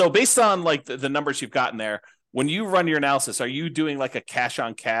really cool. So based on like the numbers you've gotten there, when you run your analysis, are you doing like a cash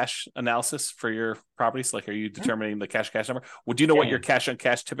on cash analysis for your properties? Like, are you determining the cash number? Would you know what Yeah. your cash on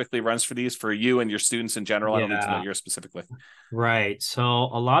cash typically runs for these for you and your students in general? I don't need to know Yeah. yours specifically. Right. So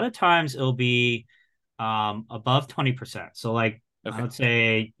a lot of times it'll be above 20%. So like I Okay. would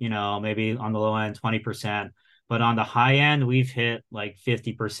say, maybe on the low end 20%, but on the high end we've hit like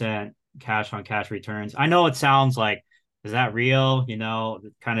 50% cash on cash returns. I know it sounds like, is that real?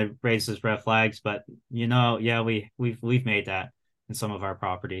 It kind of raises red flags, but yeah, we've made that in some of our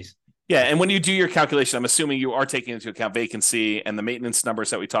properties. Yeah, and when you do your calculation, I'm assuming you are taking into account vacancy and the maintenance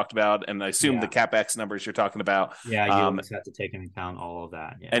numbers that we talked about, and I assume the Yeah. capex numbers you're talking about, Yeah, you always have to take into account all of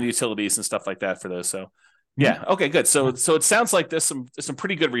that. and Yeah. utilities and stuff like that for those. So Mhm. yeah. Okay. Good. Yeah. So it sounds like there's some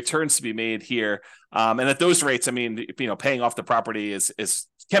pretty good returns to be made here. And at those rates, I mean, paying off the property is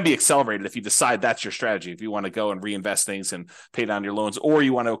can be accelerated if you decide that's your strategy. If you want to go and reinvest things and pay down your loans, or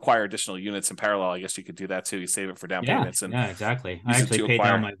you want to acquire additional units in parallel, I guess you could do that too. You save it for down Yeah, payments and yeah, exactly. I use it actually to paid down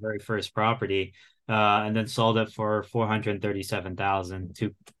acquire. my very first property, and then sold it for 437,000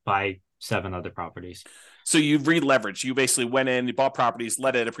 to buy 7 other properties. So you re-leveraged. You basically went in, you bought properties,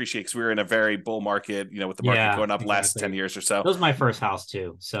 let it appreciate because we were in a very bull market. With the market Yeah, going up last 10 exactly. years or That so. was my first house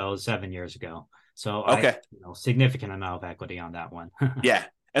too, so 7 years ago. So Okay. significant amount of equity on that one. Yeah.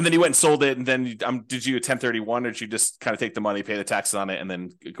 And then you went and sold it, and then did you 1031, or did you just kind of take the money, pay the taxes on it, and then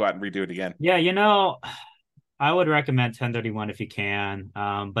go out and redo it again? Yeah, I would recommend 1031 if you can,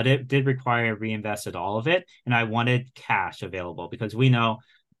 but it did require reinvested all of it, and I wanted cash available because we know,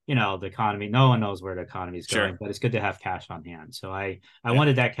 the economy. No one knows where the economy is going, Sure. but it's good to have cash on hand. So I Yeah.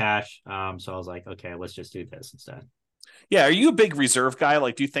 wanted that cash, so I was like, okay, let's just do this instead. Yeah. Are you a big reserve guy?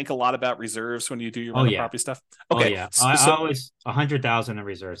 Like, do you think a lot about reserves when you do your Oh rental yeah. property stuff? Oh Okay. yeah. I always 100,000 in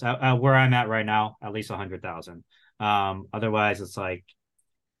reserves. Where I'm at right now, at least 100,000. Otherwise it's like,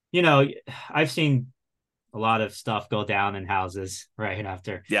 you know, I've seen a lot of stuff go down in houses right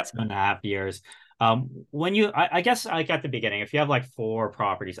after Yeah. 7.5 years. When I guess like at the beginning, if you have like up to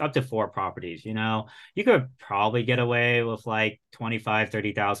four properties, you could probably get away with like 25,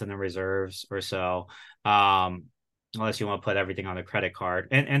 30,000 in reserves or so. Um, Unless you want to put everything on a credit card.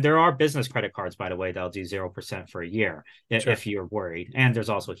 And there are business credit cards, by the way, that'll do 0% for a year Sure. if you're worried. And there's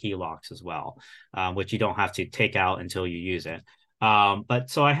also HELOCs as well, which you don't have to take out until you use it. But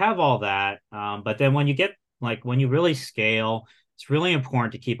so I have all that. But then when you really scale, it's really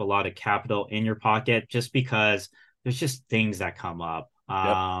important to keep a lot of capital in your pocket just because there's just things that come up.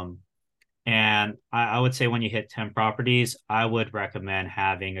 Yep. And I would say when you hit 10 properties, I would recommend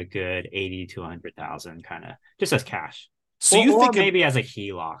having a good 80 to 100,000 kind of just as cash. So you Or think of, maybe as a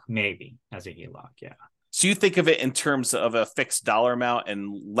HELOC, yeah. so you think of it in terms of a fixed dollar amount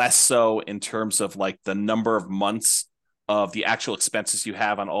and less so in terms of like the number of months of the actual expenses you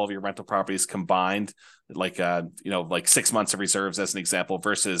have on all of your rental properties combined, like like 6 months of reserves as an example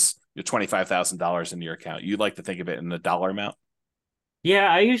versus your $25,000 in your account. You like to think of it in the dollar amount.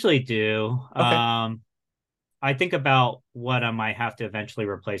 Yeah, I usually do. Okay. I think about what I might have to eventually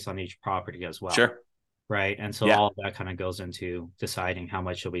replace on each property as well. Sure. Right. And so Yeah. all of that kind of goes into deciding how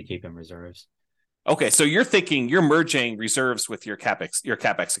much should we keep in reserves. Okay. So you're merging reserves with your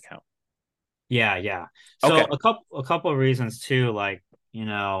CapEx account. Yeah, yeah. So Okay. a couple of reasons too, like,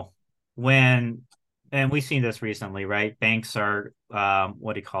 when and we've seen this recently, right? Banks are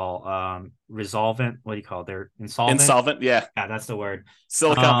what do you call resolvent? What do you call it? They're insolvent? Insolvent. Yeah. Yeah, that's the word.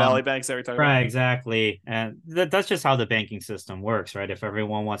 Silicon Valley Um banks that we're talking about. right, exactly. And that's just how the banking system works, right? If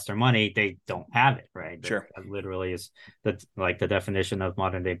everyone wants their money, they don't have it, right? That, Sure. that literally is the definition of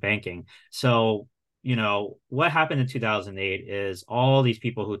modern day banking. So what happened in 2008 is all these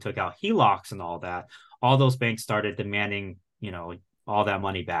people who took out HELOCs and all that, all those banks started demanding, all that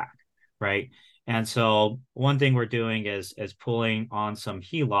money back, right? And so one thing we're doing is pulling on some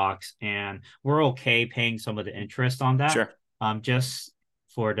HELOCs, and we're okay paying some of the interest on that, Sure. just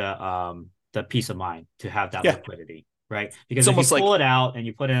for the peace of mind to have that Yeah. liquidity, right? It's Because if you almost like, pull it out and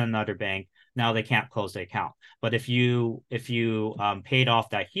you put it in another bank, now they can't close the account. But if you paid off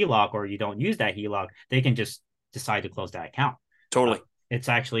that HELOC or you don't use that HELOC, they can just decide to close that account. totally. It's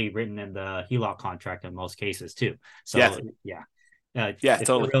actually written in the HELOC contract in most cases too. Yeah. So yeah, Yeah. if you're a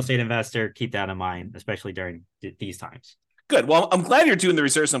Totally. real estate investor, keep that in mind, especially during these times. Good. Well, I'm glad you're doing the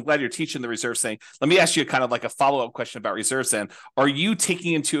reserves. I'm glad you're teaching the reserves thing. Let me ask you kind of like a follow-up question about reserves then. Are you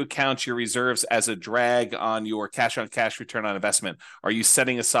taking into account your reserves as a drag on your cash on cash return on investment? Are you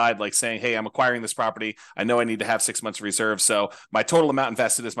setting aside like saying, hey, I'm acquiring this property. I know I need to have 6 months of reserves. So my total amount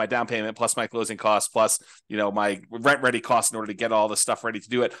invested is my down payment plus my closing costs plus, my rent ready costs in order to get all the stuff ready to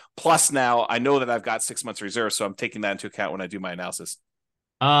do it. Plus now I know that I've got 6 months of reserves. So I'm taking that into account when I do my analysis.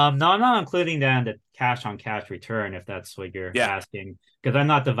 No, I'm not including that in the cash on cash return if that's what you're Yeah. asking, because I'm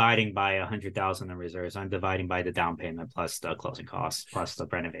not dividing by 100,000 in reserves. I'm dividing by the down payment plus the closing costs plus the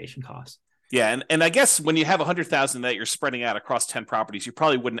renovation costs. Yeah, and I guess when you have 100,000 that you're spreading out across 10 properties, you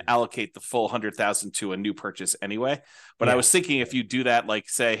probably wouldn't allocate the full 100,000 to a new purchase anyway. But I was thinking if you do that, like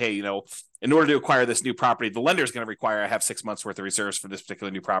say, hey, in order to acquire this new property, the lender is going to require I have 6 months worth of reserves for this particular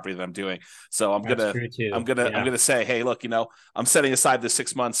new property that I'm doing. So I'm gonna say, hey, look, I'm setting aside this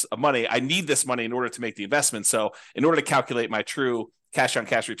 6 months of money. I need this money in order to make the investment. So in order to calculate my true cash on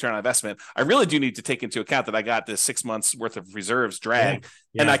cash return on investment, I really do need to take into account that I got this 6 months worth of reserves drag,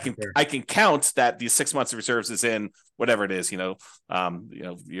 and I can count that these 6 months of reserves is in whatever it is, your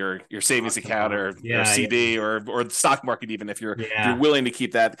savings account or CD or the stock market, even if you're willing to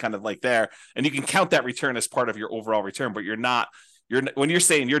keep that kind of like there, and you can count that return as part of your overall return, but when you're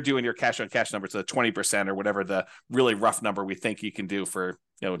saying you're doing your cash on cash number to the 20% or whatever the really rough number we think you can do for,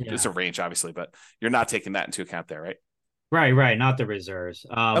 it's a range obviously, but you're not taking that into account there, right? Right, not the reserves.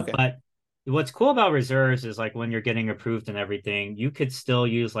 Okay. But what's cool about reserves is like when you're getting approved and everything, you could still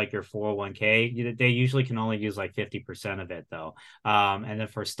use like your 401k. They usually can only use like 50% of it though. And then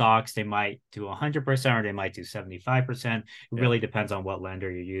for stocks, they might do 100% or they might do 75%. It really depends on what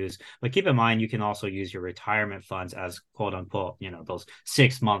lender you use. But keep in mind, you can also use your retirement funds as quote unquote, those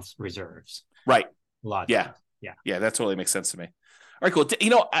 6 months reserves. Right. A lot. Yeah. Yeah. That totally makes sense to me. All right, cool.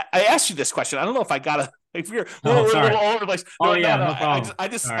 I asked you this question. I don't know if I got to. If we're a little all over the place. No problem.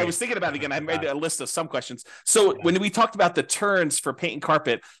 I was thinking about it again. I made a list of some questions. So when we talked about the turns for paint and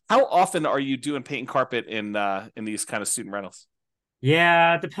carpet, how often are you doing paint and carpet in these kind of student rentals?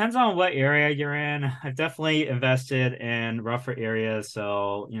 Yeah, it depends on what area you're in. I've definitely invested in rougher areas.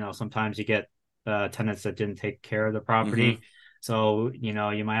 So, sometimes you get tenants that didn't take care of the Hmm. property. So, you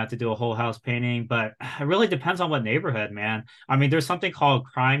might have to do a whole house painting, but it really depends on what neighborhood, man. I mean, there's something called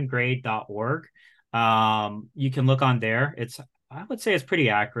crimegrade.org. You can look on there. I would say it's pretty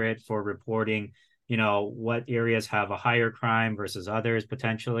accurate for reporting, what areas have a higher crime versus others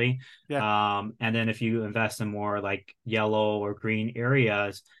potentially. Yeah. And then if you invest in more like yellow or green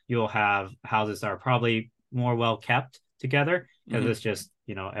areas, you'll have houses that are probably more well kept together because Hmm. it's just,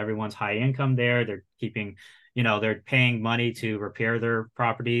 everyone's high income there. They're keeping, they're paying money to repair their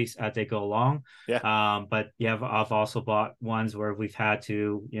properties as they go along. Yeah. But yeah, I've also bought ones where we've had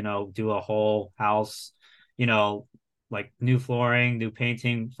to, do a whole house, you know, like new flooring, new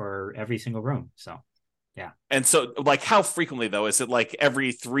painting for every single room. So yeah. And so, like, how frequently though? Is it like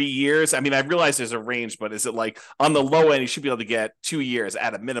every 3 years? I mean, I realize there's a range, but is it like on the low end, you should be able to get 2 years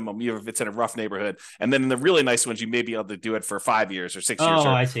at a minimum, even if it's in a rough neighborhood, and then in the really nice ones, you may be able to do it for 5 years or 6 years, Oh,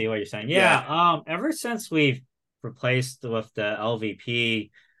 or I see what you're saying. yeah. Yeah, ever since we've replaced with the LVP,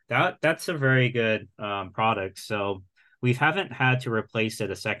 that's a very good product. So we haven't had to replace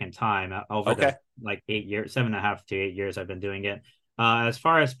it a second time over Okay. the like 8 years, 7.5 to 8 years I've been doing it. As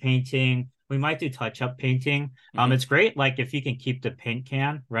far as painting, we might do touch-up painting. Hmm. It's great, like if you can keep the paint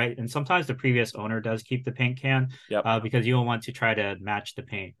can, right? And sometimes the previous owner does keep the paint can, Yep. because you don't want to try to match the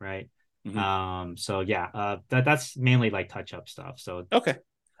paint, right? Hmm. So yeah, that's mainly like touch-up stuff. So Okay.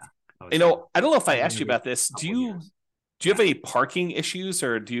 I would say I don't know if I maybe asked you every about this. couple of years. Do you have Yeah. any parking issues,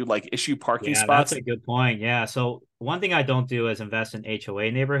 or do you like issue parking Yeah, that's spots? a good point. Yeah. So one thing I don't do is invest in HOA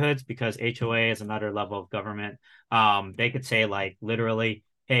neighborhoods because HOA is another level of government. They could say like literally,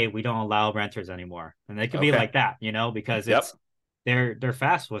 hey, we don't allow renters anymore. And they could be Okay. like that, because Yep. they're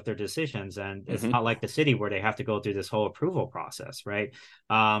fast with their decisions, and it's Hmm. not like the city where they have to go through this whole approval process, right?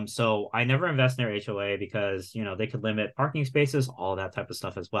 So I never invest in their HOA because they could limit parking spaces, all that type of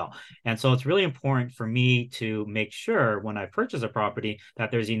stuff as well. And so it's really important for me to make sure when I purchase a property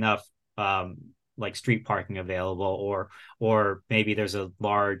that there's enough um, like street parking available, or maybe there's a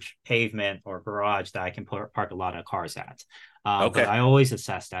large pavement or garage that I can park a lot of cars at. But Okay. I always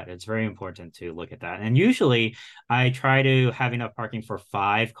assess that. It's very important to look at that. And usually I try to have enough parking for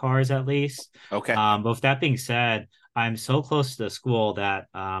 5 cars at least. Okay. But with that being said, I'm so close to the school that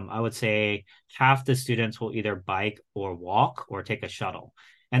I would say half the students will either bike or walk or take a shuttle.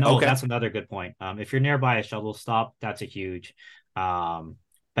 And oh, Okay. that's another good point. If you're nearby a shuttle stop, that's a huge um,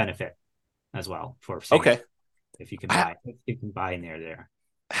 benefit as well for savings Okay. if you can buy near there.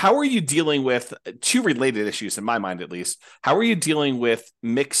 How are you dealing with two related issues in my mind, at least? How are you dealing with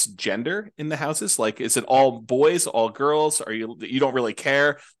mixed gender in the houses? Like, is it all boys, all girls? Are you don't really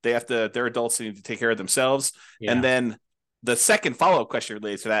care? They're adults who need to take care of themselves. And Yeah. then the second follow up question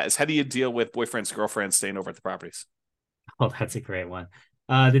related to that is, how do you deal with boyfriends, girlfriends staying over at the properties? Oh, that's a great one.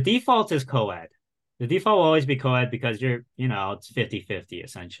 The default is co-ed. The default will always be co-ed because it's 50-50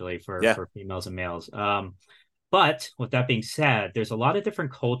 essentially for Yeah. females and males. But with that being said, there's a lot of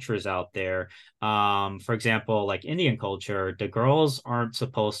different cultures out there. For example, like Indian culture, the girls aren't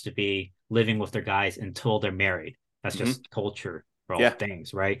supposed to be living with their guys until they're married. That's Hmm. just cultural Yeah.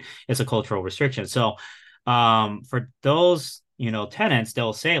 things, right? It's a cultural restriction. So, for those, tenants,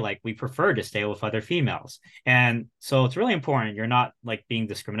 they'll say like, we prefer to stay with other females. And so it's really important. You're not like being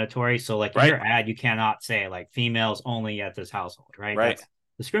discriminatory. So like in Right. your ad, you cannot say like females only at this household, right? Right. That's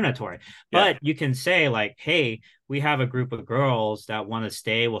discriminatory. Yeah. But you can say like, hey, we have a group of girls that want to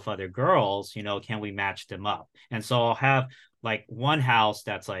stay with other girls, can we match them up? And so I'll have like one house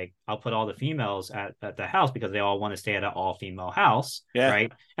that's like, I'll put all the females at the house because they all want to stay at an all female house, Yeah.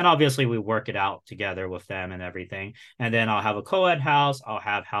 right? And obviously we work it out together with them and everything. And then I'll have a co-ed house. I'll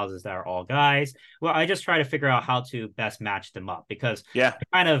have houses that are all guys. Well, I just try to figure out how to best match them up because Yeah.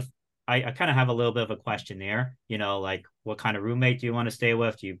 I kind of have a little bit of a questionnaire, like what kind of roommate do you want to stay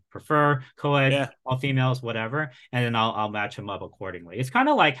with? Do you prefer co-ed, Yeah. all females, whatever? And then I'll match them up accordingly. It's kind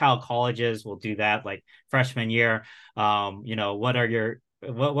of like how colleges will do that, like freshman year. What are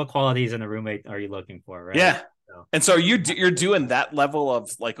what qualities in a roommate are you looking for, right? Yeah. So And so you're doing that level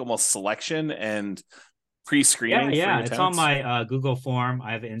of like almost selection and yeah, pre-screening for yeah. your It's on tenants? my Google form.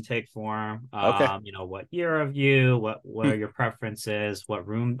 I have an intake form. Okay. What year of you, what Hmm. are your preferences, what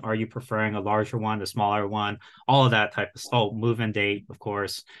room are you preferring, a larger one, a smaller one, all of that type of stuff. Oh, move-in date, of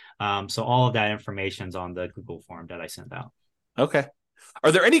course. So all of that information's on the Google form that I sent out. Okay.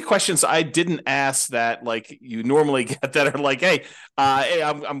 Are there any questions I didn't ask that like you normally get that are like, hey,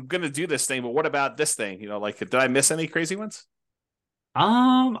 I'm gonna do this thing, but what about this thing? Like, did I miss any crazy ones?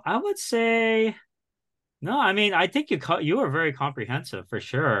 I would say No, I mean, I think you were very comprehensive for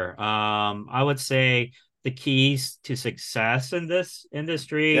sure. I would say the keys to success in this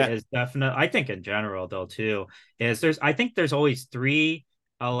industry Yeah. is definitely, I think in general though too, is I think there's always three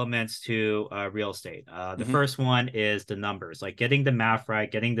elements to real estate. The Hmm. first one is the numbers, like getting the math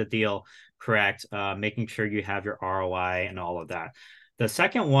right, getting the deal correct, making sure you have your ROI and all of that. The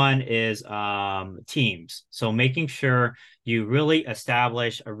second one is teams. So making sure you really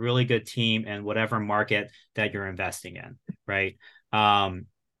establish a really good team in whatever market that you're investing in, right? Um,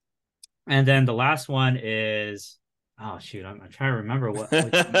 and then the last one is, oh shoot, I'm trying to remember which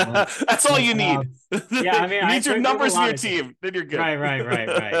one was. That's all you need. Yeah, I mean, You need your there's a numbers in lot your of things. team, then you're good.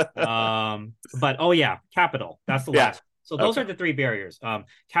 Right. But oh yeah, capital. That's the Yeah. last. So those Okay. are the three barriers.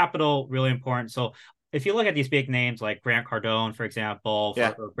 Capital really important. So if you look at these big names like Grant Cardone, for example,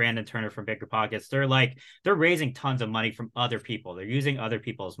 Yeah. or Brandon Turner from Bigger Pockets, they're raising tons of money from other people. They're using other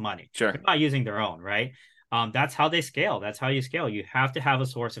people's money. Sure. They're not using their own, right? That's how they scale. That's how you scale. You have to have a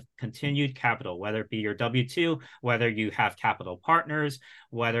source of continued capital, whether it be your W-2, whether you have capital partners,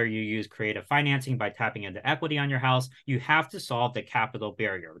 whether you use creative financing by tapping into equity on your house. You have to solve the capital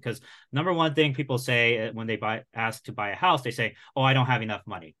barrier because number one thing people say when they ask to buy a house, they say, "Oh, I don't have enough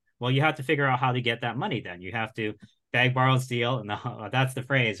money." Well, you have to figure out how to get that money. Then you have to beg, borrow, steal, and that's the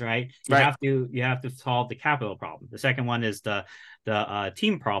phrase, right? Right. You have to solve the capital problem. The second one is the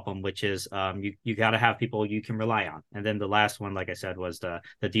team problem, which is you got to have people you can rely on. And then the last one, like I said, was the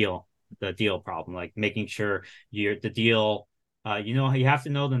deal problem, like making sure the deal. You have to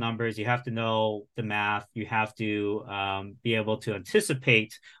know the numbers, you have to know the math, you have to be able to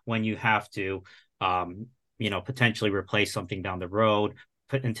anticipate when you have to, potentially replace something down the road,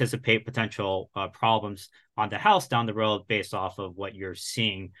 anticipate potential problems on the house down the road based off of what you're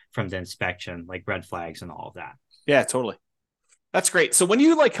seeing from the inspection, like red flags and all of that. Yeah, totally. That's great. So when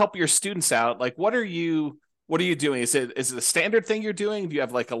you like help your students out, like what are you doing? Is it a standard thing you're doing? Do you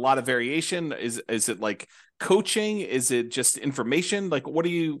have like a lot of variation? Is it like coaching? Is it just information? Like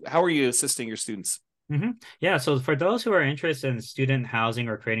how are you assisting your students? Mm-hmm. Yeah. So for those who are interested in student housing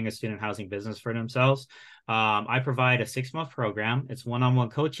or creating a student housing business for themselves, I provide a 6-month program. It's one-on-one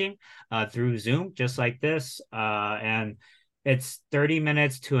coaching through Zoom, just like this. And it's 30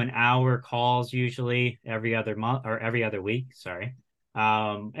 minutes to an hour calls, usually every other month or every other week. Sorry.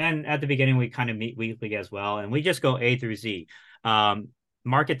 And at the beginning, we kind of meet weekly as well. And we just go A through Z. Um,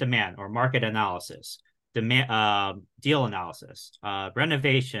 Market demand or market analysis, deal analysis,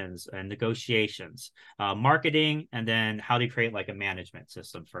 renovations and negotiations, marketing, and then how to create like a management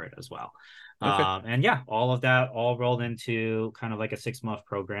system for it as well. Okay. And yeah, all of that all rolled into kind of like a 6-month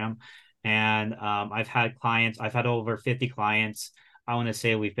program. And I've had over 50 clients. I want to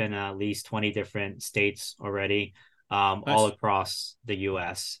say we've been in at least 20 different states already, all Nice. across the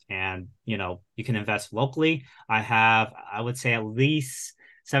US. And, you can invest locally. I would say at least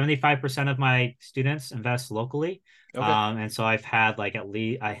 75% of my students invest locally. Okay. And so I've had like at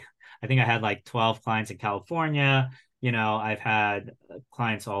least, I think I had like 12 clients in California. I've had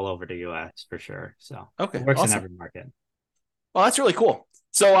clients all over the US for sure. So it Okay. works in Awesome. every market. Well, that's really cool.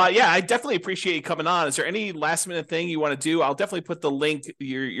 So yeah, I definitely appreciate you coming on. Is there any last minute thing you want to do? I'll definitely put the link.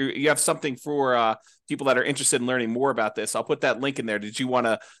 You have something for people that are interested in learning more about this. I'll put that link in there. Did you want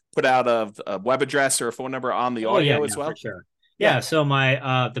to put out a web address or a phone number on the Oh yeah, audio as yeah, for well? sure. Yeah. Yeah, so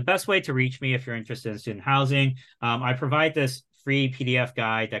my the best way to reach me if you're interested in student housing, I provide this free PDF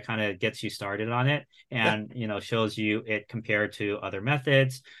guide that kind of gets you started on it Yeah. and shows you it compared to other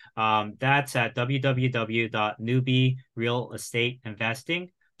methods. That's at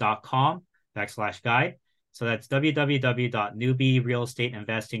www.newbierealestateinvesting.com/guide. So that's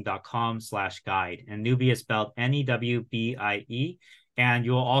www.newbierealestateinvesting.com/guide. And newbie is spelled NEWBIE. And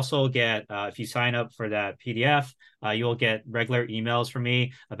you'll also get, if you sign up for that PDF, you'll get regular emails from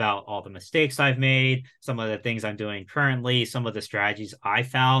me about all the mistakes I've made, some of the things I'm doing currently, some of the strategies I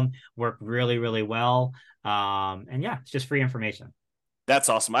found work really, really well. And yeah, it's just free information. That's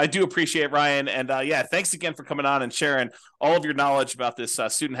awesome. I do appreciate it, Ryan. And yeah, thanks again for coming on and sharing all of your knowledge about this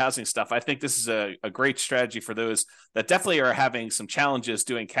student housing stuff. I think this is a great strategy for those that definitely are having some challenges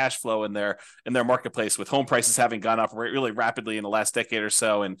doing cash flow in their marketplace, with home prices having gone up really rapidly in the last decade or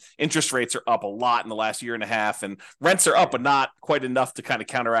so, and interest rates are up a lot in the last year and a half, and rents are up, but not quite enough to kind of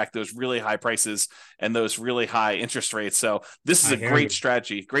counteract those really high prices and those really high interest rates. So this is I a hear great you.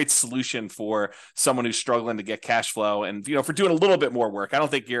 strategy, great solution for someone who's struggling to get cash flow, and for doing a little bit more work. I don't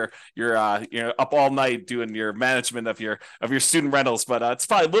think you're up all night doing your management of your student rentals, but it's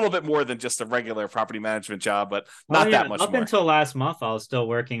probably a little bit more than just a regular property management job, but Oh not yeah, that much up more. until last month, I was still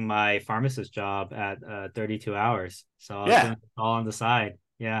working my pharmacist job at 32 hours. So I was Yeah. doing it all on the side.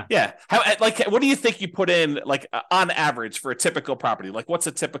 Yeah. Yeah. What do you think you put in, on average for a typical property? Like, what's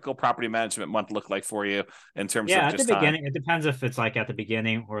a typical property management month look like for you in terms of Yeah, at the just time? beginning, it depends if it's like at the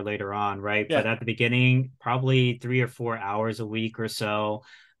beginning or later on, right? But Yeah. at the beginning, probably 3 or 4 hours a week or so,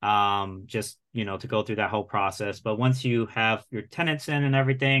 just, to go through that whole process. But once you have your tenants in and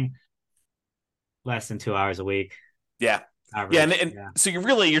everything, less than 2 hours a week Yeah. Yeah. And, average. and Yeah, so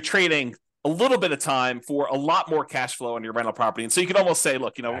you're trading a little bit of time for a lot more cash flow on your rental property. And so you could almost say,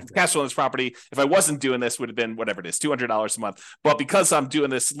 look, exactly. cash flow on this property, if I wasn't doing this, would have been whatever it is, $200 a month. But because I'm doing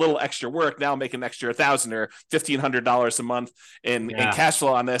this little extra work, now I'm making an extra $1,000 or $1,500 a month in Yeah. cash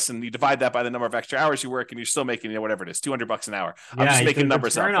flow on this. And you divide that by the number of extra hours you work, and you're still making, whatever it is, $200 an hour. I'm just Yeah, the making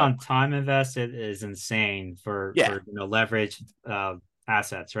numbers up, return but on time invested is insane for yeah. leverage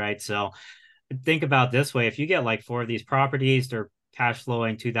assets, right? So think about it this way: if you get like 4 of these properties, they're cash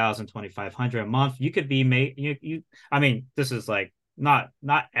flowing 2,000, 2,500 a month. You could be made you. I mean, this is like not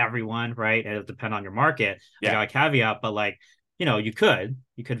everyone, right? It'll depend on your market. I Yeah. got a caveat, but like you could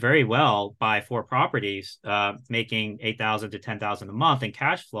very well buy 4 properties, making 8,000 to 10,000 a month in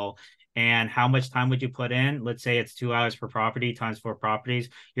cash flow. And how much time would you put in? Let's say it's 2 hours per property times 4 properties.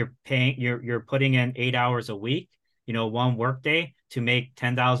 You're putting in 8 hours a week, one work day to make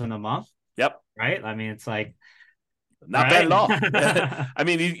 10,000 a month, Yep. right? I mean, it's like, Not bad right? at all. I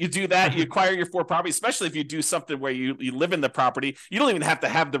mean, you do that, you acquire your 4 properties, especially if you do something where you live in the property. You don't even have to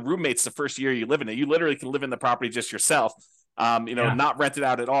have the roommates the first year you live in it. You literally can live in the property just yourself. Yeah. Not rent it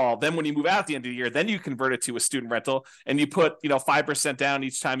out at all. Then when you move out at the end of the year, then you convert it to a student rental, and you put, 5% down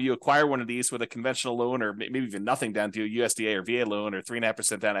each time you acquire one of these with a conventional loan, or maybe even nothing down to a USDA or VA loan, or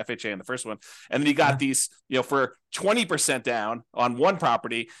 3.5% down FHA in the first one. And then you got these, for 20% down on one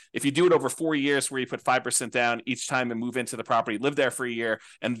property. If you do it over 4 years, where you put 5% down each time and move into the property, live there for a year,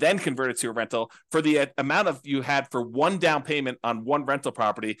 and then convert it to a rental for the amount of you had for one down payment on one rental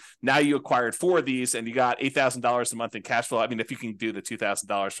property. Now you acquired 4 of these, and you got $8,000 a month in cash flow. I mean, if you can do the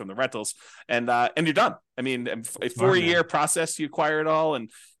 $2,000 from the rentals, and you're done. I mean, a 4-year process, you acquire it all,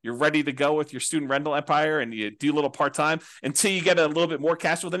 and you're ready to go with your student rental empire, and you do a little part-time until you get a little bit more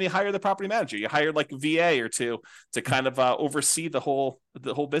cash flow. Then you hire the property manager. You hire like a VA or two to kind of oversee the whole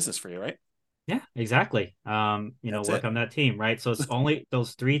business for you, right? Yeah, exactly. Work on that team, right? So it's only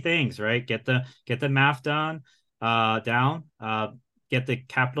those 3 things, right? Get the math down, get the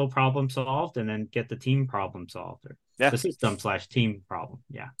capital problem solved, and then get the team problem solved, or the system/team problem.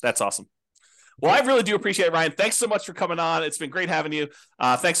 Yeah. That's awesome. Well, I really do appreciate it, Ryan. Thanks so much for coming on. It's been great having you.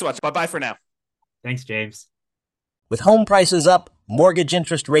 Thanks so much. Bye-bye for now. Thanks, James. With home prices up, mortgage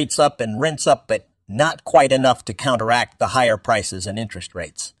interest rates up, and rents up, but not quite enough to counteract the higher prices and interest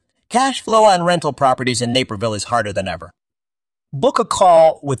rates, cash flow on rental properties in Naperville is harder than ever. Book a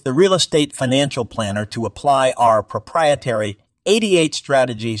call with the Real Estate Financial Planner to apply our proprietary 88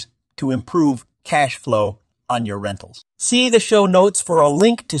 strategies to improve cash flow on your rentals. See the show notes for a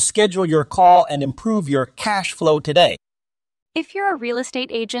link to schedule your call and improve your cash flow today. If you're a real estate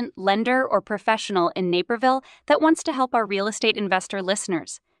agent, lender, or professional in Naperville that wants to help our real estate investor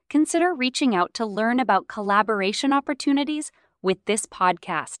listeners, consider reaching out to learn about collaboration opportunities with this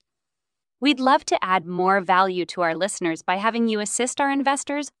podcast. We'd love to add more value to our listeners by having you assist our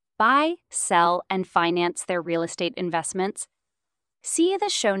investors buy, sell, and finance their real estate investments. See the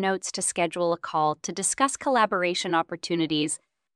show notes to schedule a call to discuss collaboration opportunities